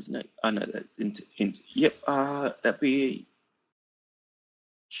idea, isn't it? I know that. Yep. That'd be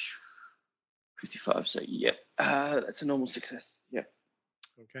 55. So yep. That's a normal success. Yep.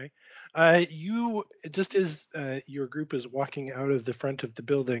 Okay. You, just as your group is walking out of the front of the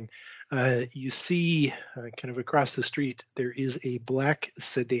building, you see kind of across the street, there is a black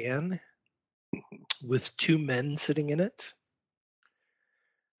sedan with two men sitting in it.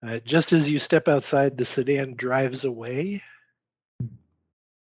 Just as you step outside, the sedan drives away.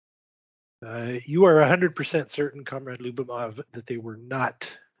 You are 100% certain, Comrade Lubimov, that they were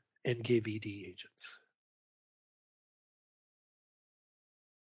not NKVD agents.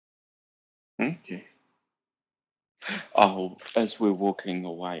 Okay. As we're walking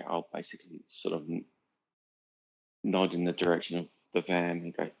away, I'll basically sort of nod in the direction of the van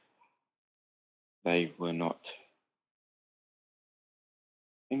and go, they were not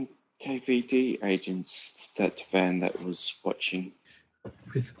NKVD agents, that van that was watching.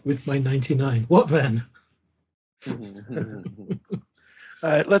 With my 99. What van?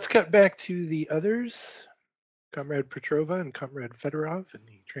 Let's cut back to the others. Comrade Petrova and Comrade Fedorov in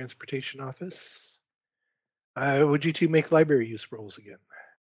the transportation office. Would you two make library use rolls again?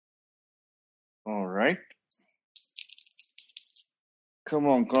 All right. Come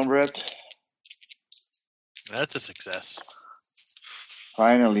on, comrade. That's a success.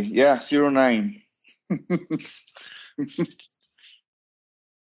 Finally. Yeah, 09.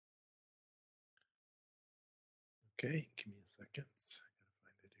 Okay, give me a second. I gotta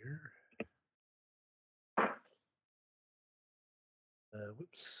find it here.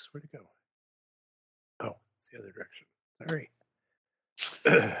 Whoops, where'd it go? Oh, it's the other direction. Sorry.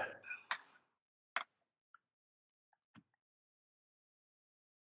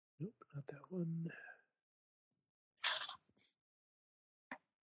 Nope, not that one.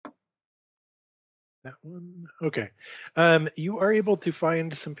 That one. Okay. You are able to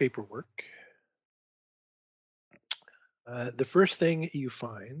find some paperwork. The first thing you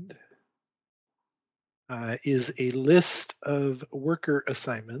find is a list of worker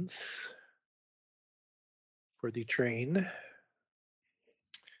assignments for the train,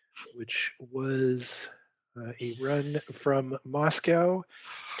 which was a run from Moscow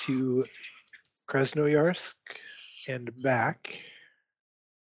to Krasnoyarsk and back.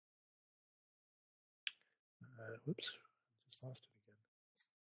 Whoops, just lost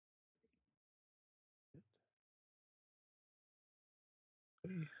it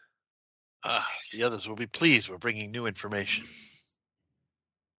again. The others will be pleased. We're bringing new information.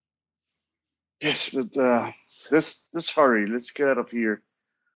 Yes, but let's hurry. Let's get out of here.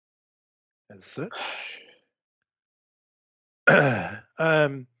 As such.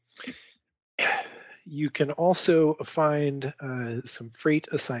 You can also find some freight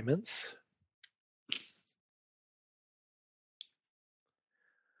assignments.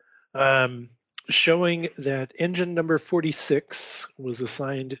 Showing that engine number 46 was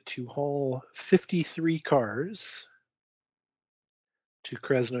assigned to haul 53 cars to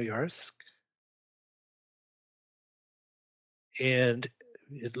Krasnoyarsk. And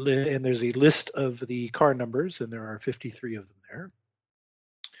there's a list of the car numbers, and there are 53 of them there.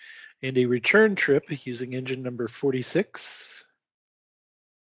 And a return trip using engine number 46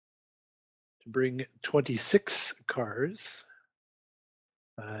 to bring 26 cars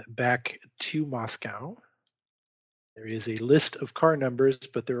back to Moscow. There is a list of car numbers,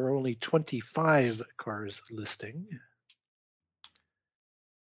 but there are only 25 cars listing.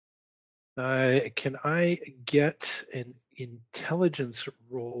 Can I get an intelligence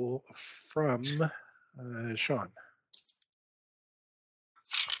roll from Sean?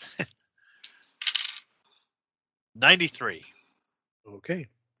 93. Okay.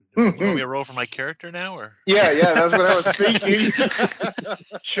 You want me to roll for my character now, or? Yeah, that's what I was thinking.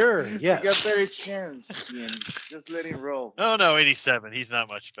 Sure, yeah. You got better chance, Ian. Just let him roll. Oh no, 87. He's not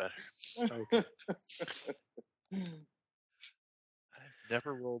much better. Okay. I've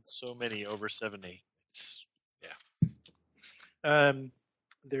never rolled so many over 70. Yeah.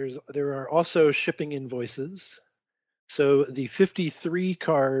 There are also shipping invoices. So the 53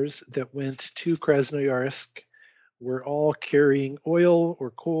 cars that went to Krasnoyarsk were all carrying oil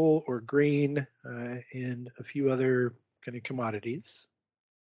or coal or grain and a few other kind of commodities.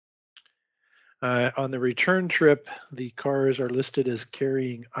 On the return trip, the cars are listed as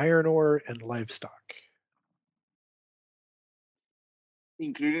carrying iron ore and livestock.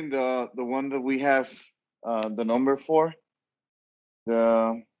 Including the one that we have the number for,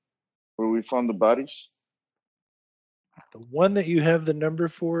 where we found the bodies. The one that you have the number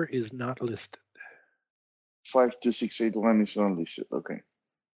for is not listed. 52681 is not listed. Okay.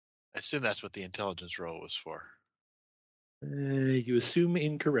 I assume that's what the intelligence roll was for. You assume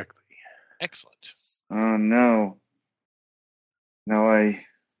incorrectly. Excellent. Oh no. Now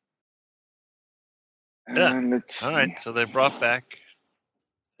let's see. All right. So they brought back.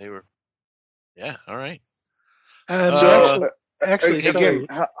 They were. Yeah. All right. Actually, again,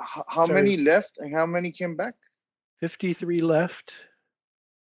 how many left and how many came back? 53 left.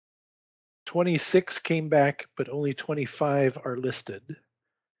 26 came back, but only 25 are listed.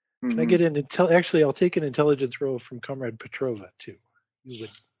 Can I get an Actually, I'll take an intelligence roll from Comrade Petrova too. You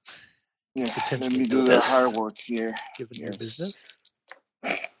would. Yeah. Let me do the hard work here. Given your business.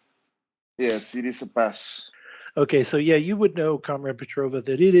 Yes, it is a pass. Okay, so yeah, you would know, Comrade Petrova,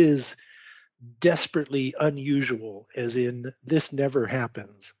 that it is desperately unusual, as in this never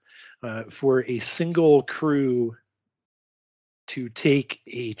happens, for a single crew to take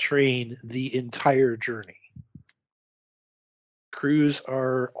a train the entire journey. Crews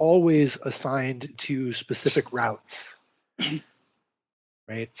are always assigned to specific routes,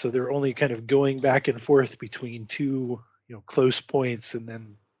 right? So they're only kind of going back and forth between two, close points, and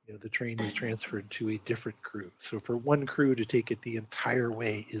then the train is transferred to a different crew. So for one crew to take it the entire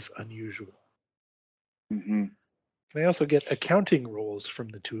way is unusual. Mm-hmm. Can I also get accounting rolls from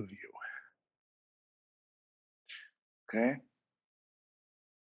the two of you? Okay.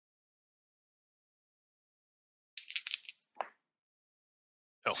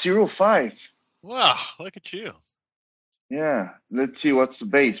 Oh. 05. Wow, look at you. Yeah. Let's see what's the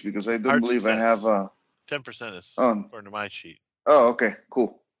base, because I don't Hard believe success. I have 10% is according to my sheet. Oh, okay,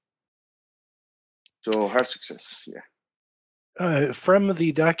 cool. So hard success, yeah. From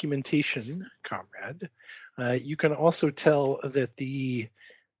the documentation, comrade, you can also tell that the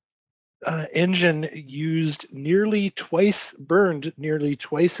engine burned nearly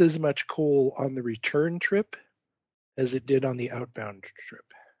twice as much coal on the return trip as it did on the outbound trip.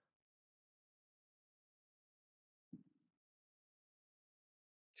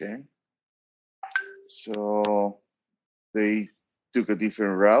 Okay. So they took a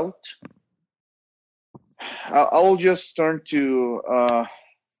different route. I'll just turn to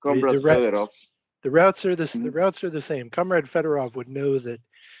Comrade Fedorov. The routes are the same. Comrade Fedorov would know that.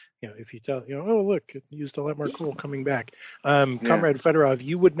 If you tell, oh look, it used a lot more coal coming back. Comrade Fedorov,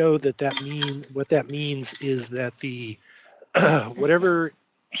 you would know what that means is that the whatever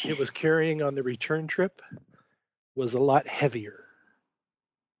it was carrying on the return trip was a lot heavier.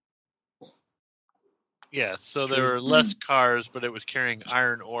 Yeah, so there were less cars, but it was carrying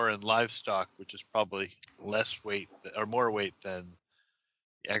iron ore and livestock, which is probably less weight or more weight than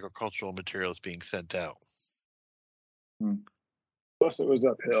the agricultural materials being sent out. Plus, it was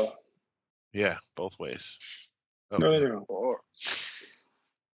uphill. Yeah, both ways. No.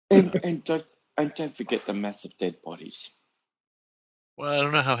 And don't forget the massive dead bodies. Well, I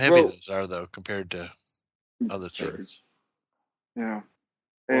don't know how heavy those are, though, compared to other things. Yeah.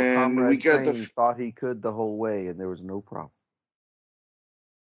 Well, And Comrade we got Train thought he could the whole way, and there was no problem.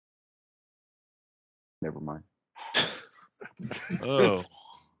 Never mind. Oh.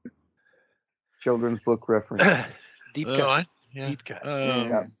 Children's book reference. Deep cut. Yeah. Deep cut.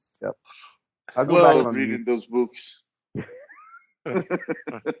 Yep. I'll go well, back on reading those books. All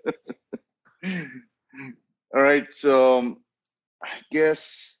right, so I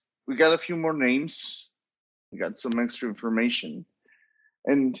guess we got a few more names. We got some extra information.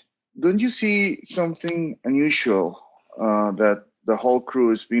 And don't you see something unusual that the whole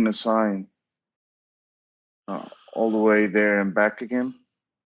crew is being assigned all the way there and back again?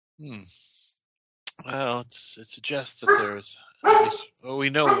 Well, it suggests that there's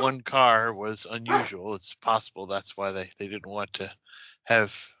we know one car was unusual. It's possible that's why they didn't want to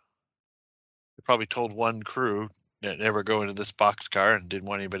have. They probably told one crew that never go into this boxcar and didn't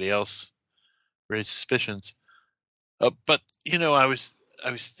want anybody else raise suspicions. But I was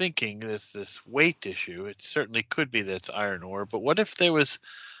thinking this weight issue. It certainly could be that it's iron ore. But what if there was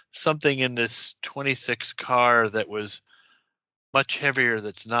something in this 26 car that was much heavier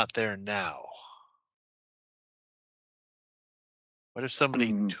that's not there now? What if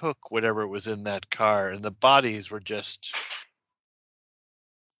somebody took whatever was in that car and the bodies were just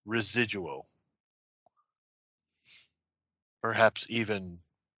residual? Perhaps even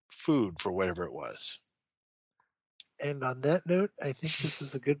food for whatever it was. And on that note, I think this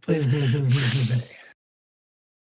is a good place to end for today.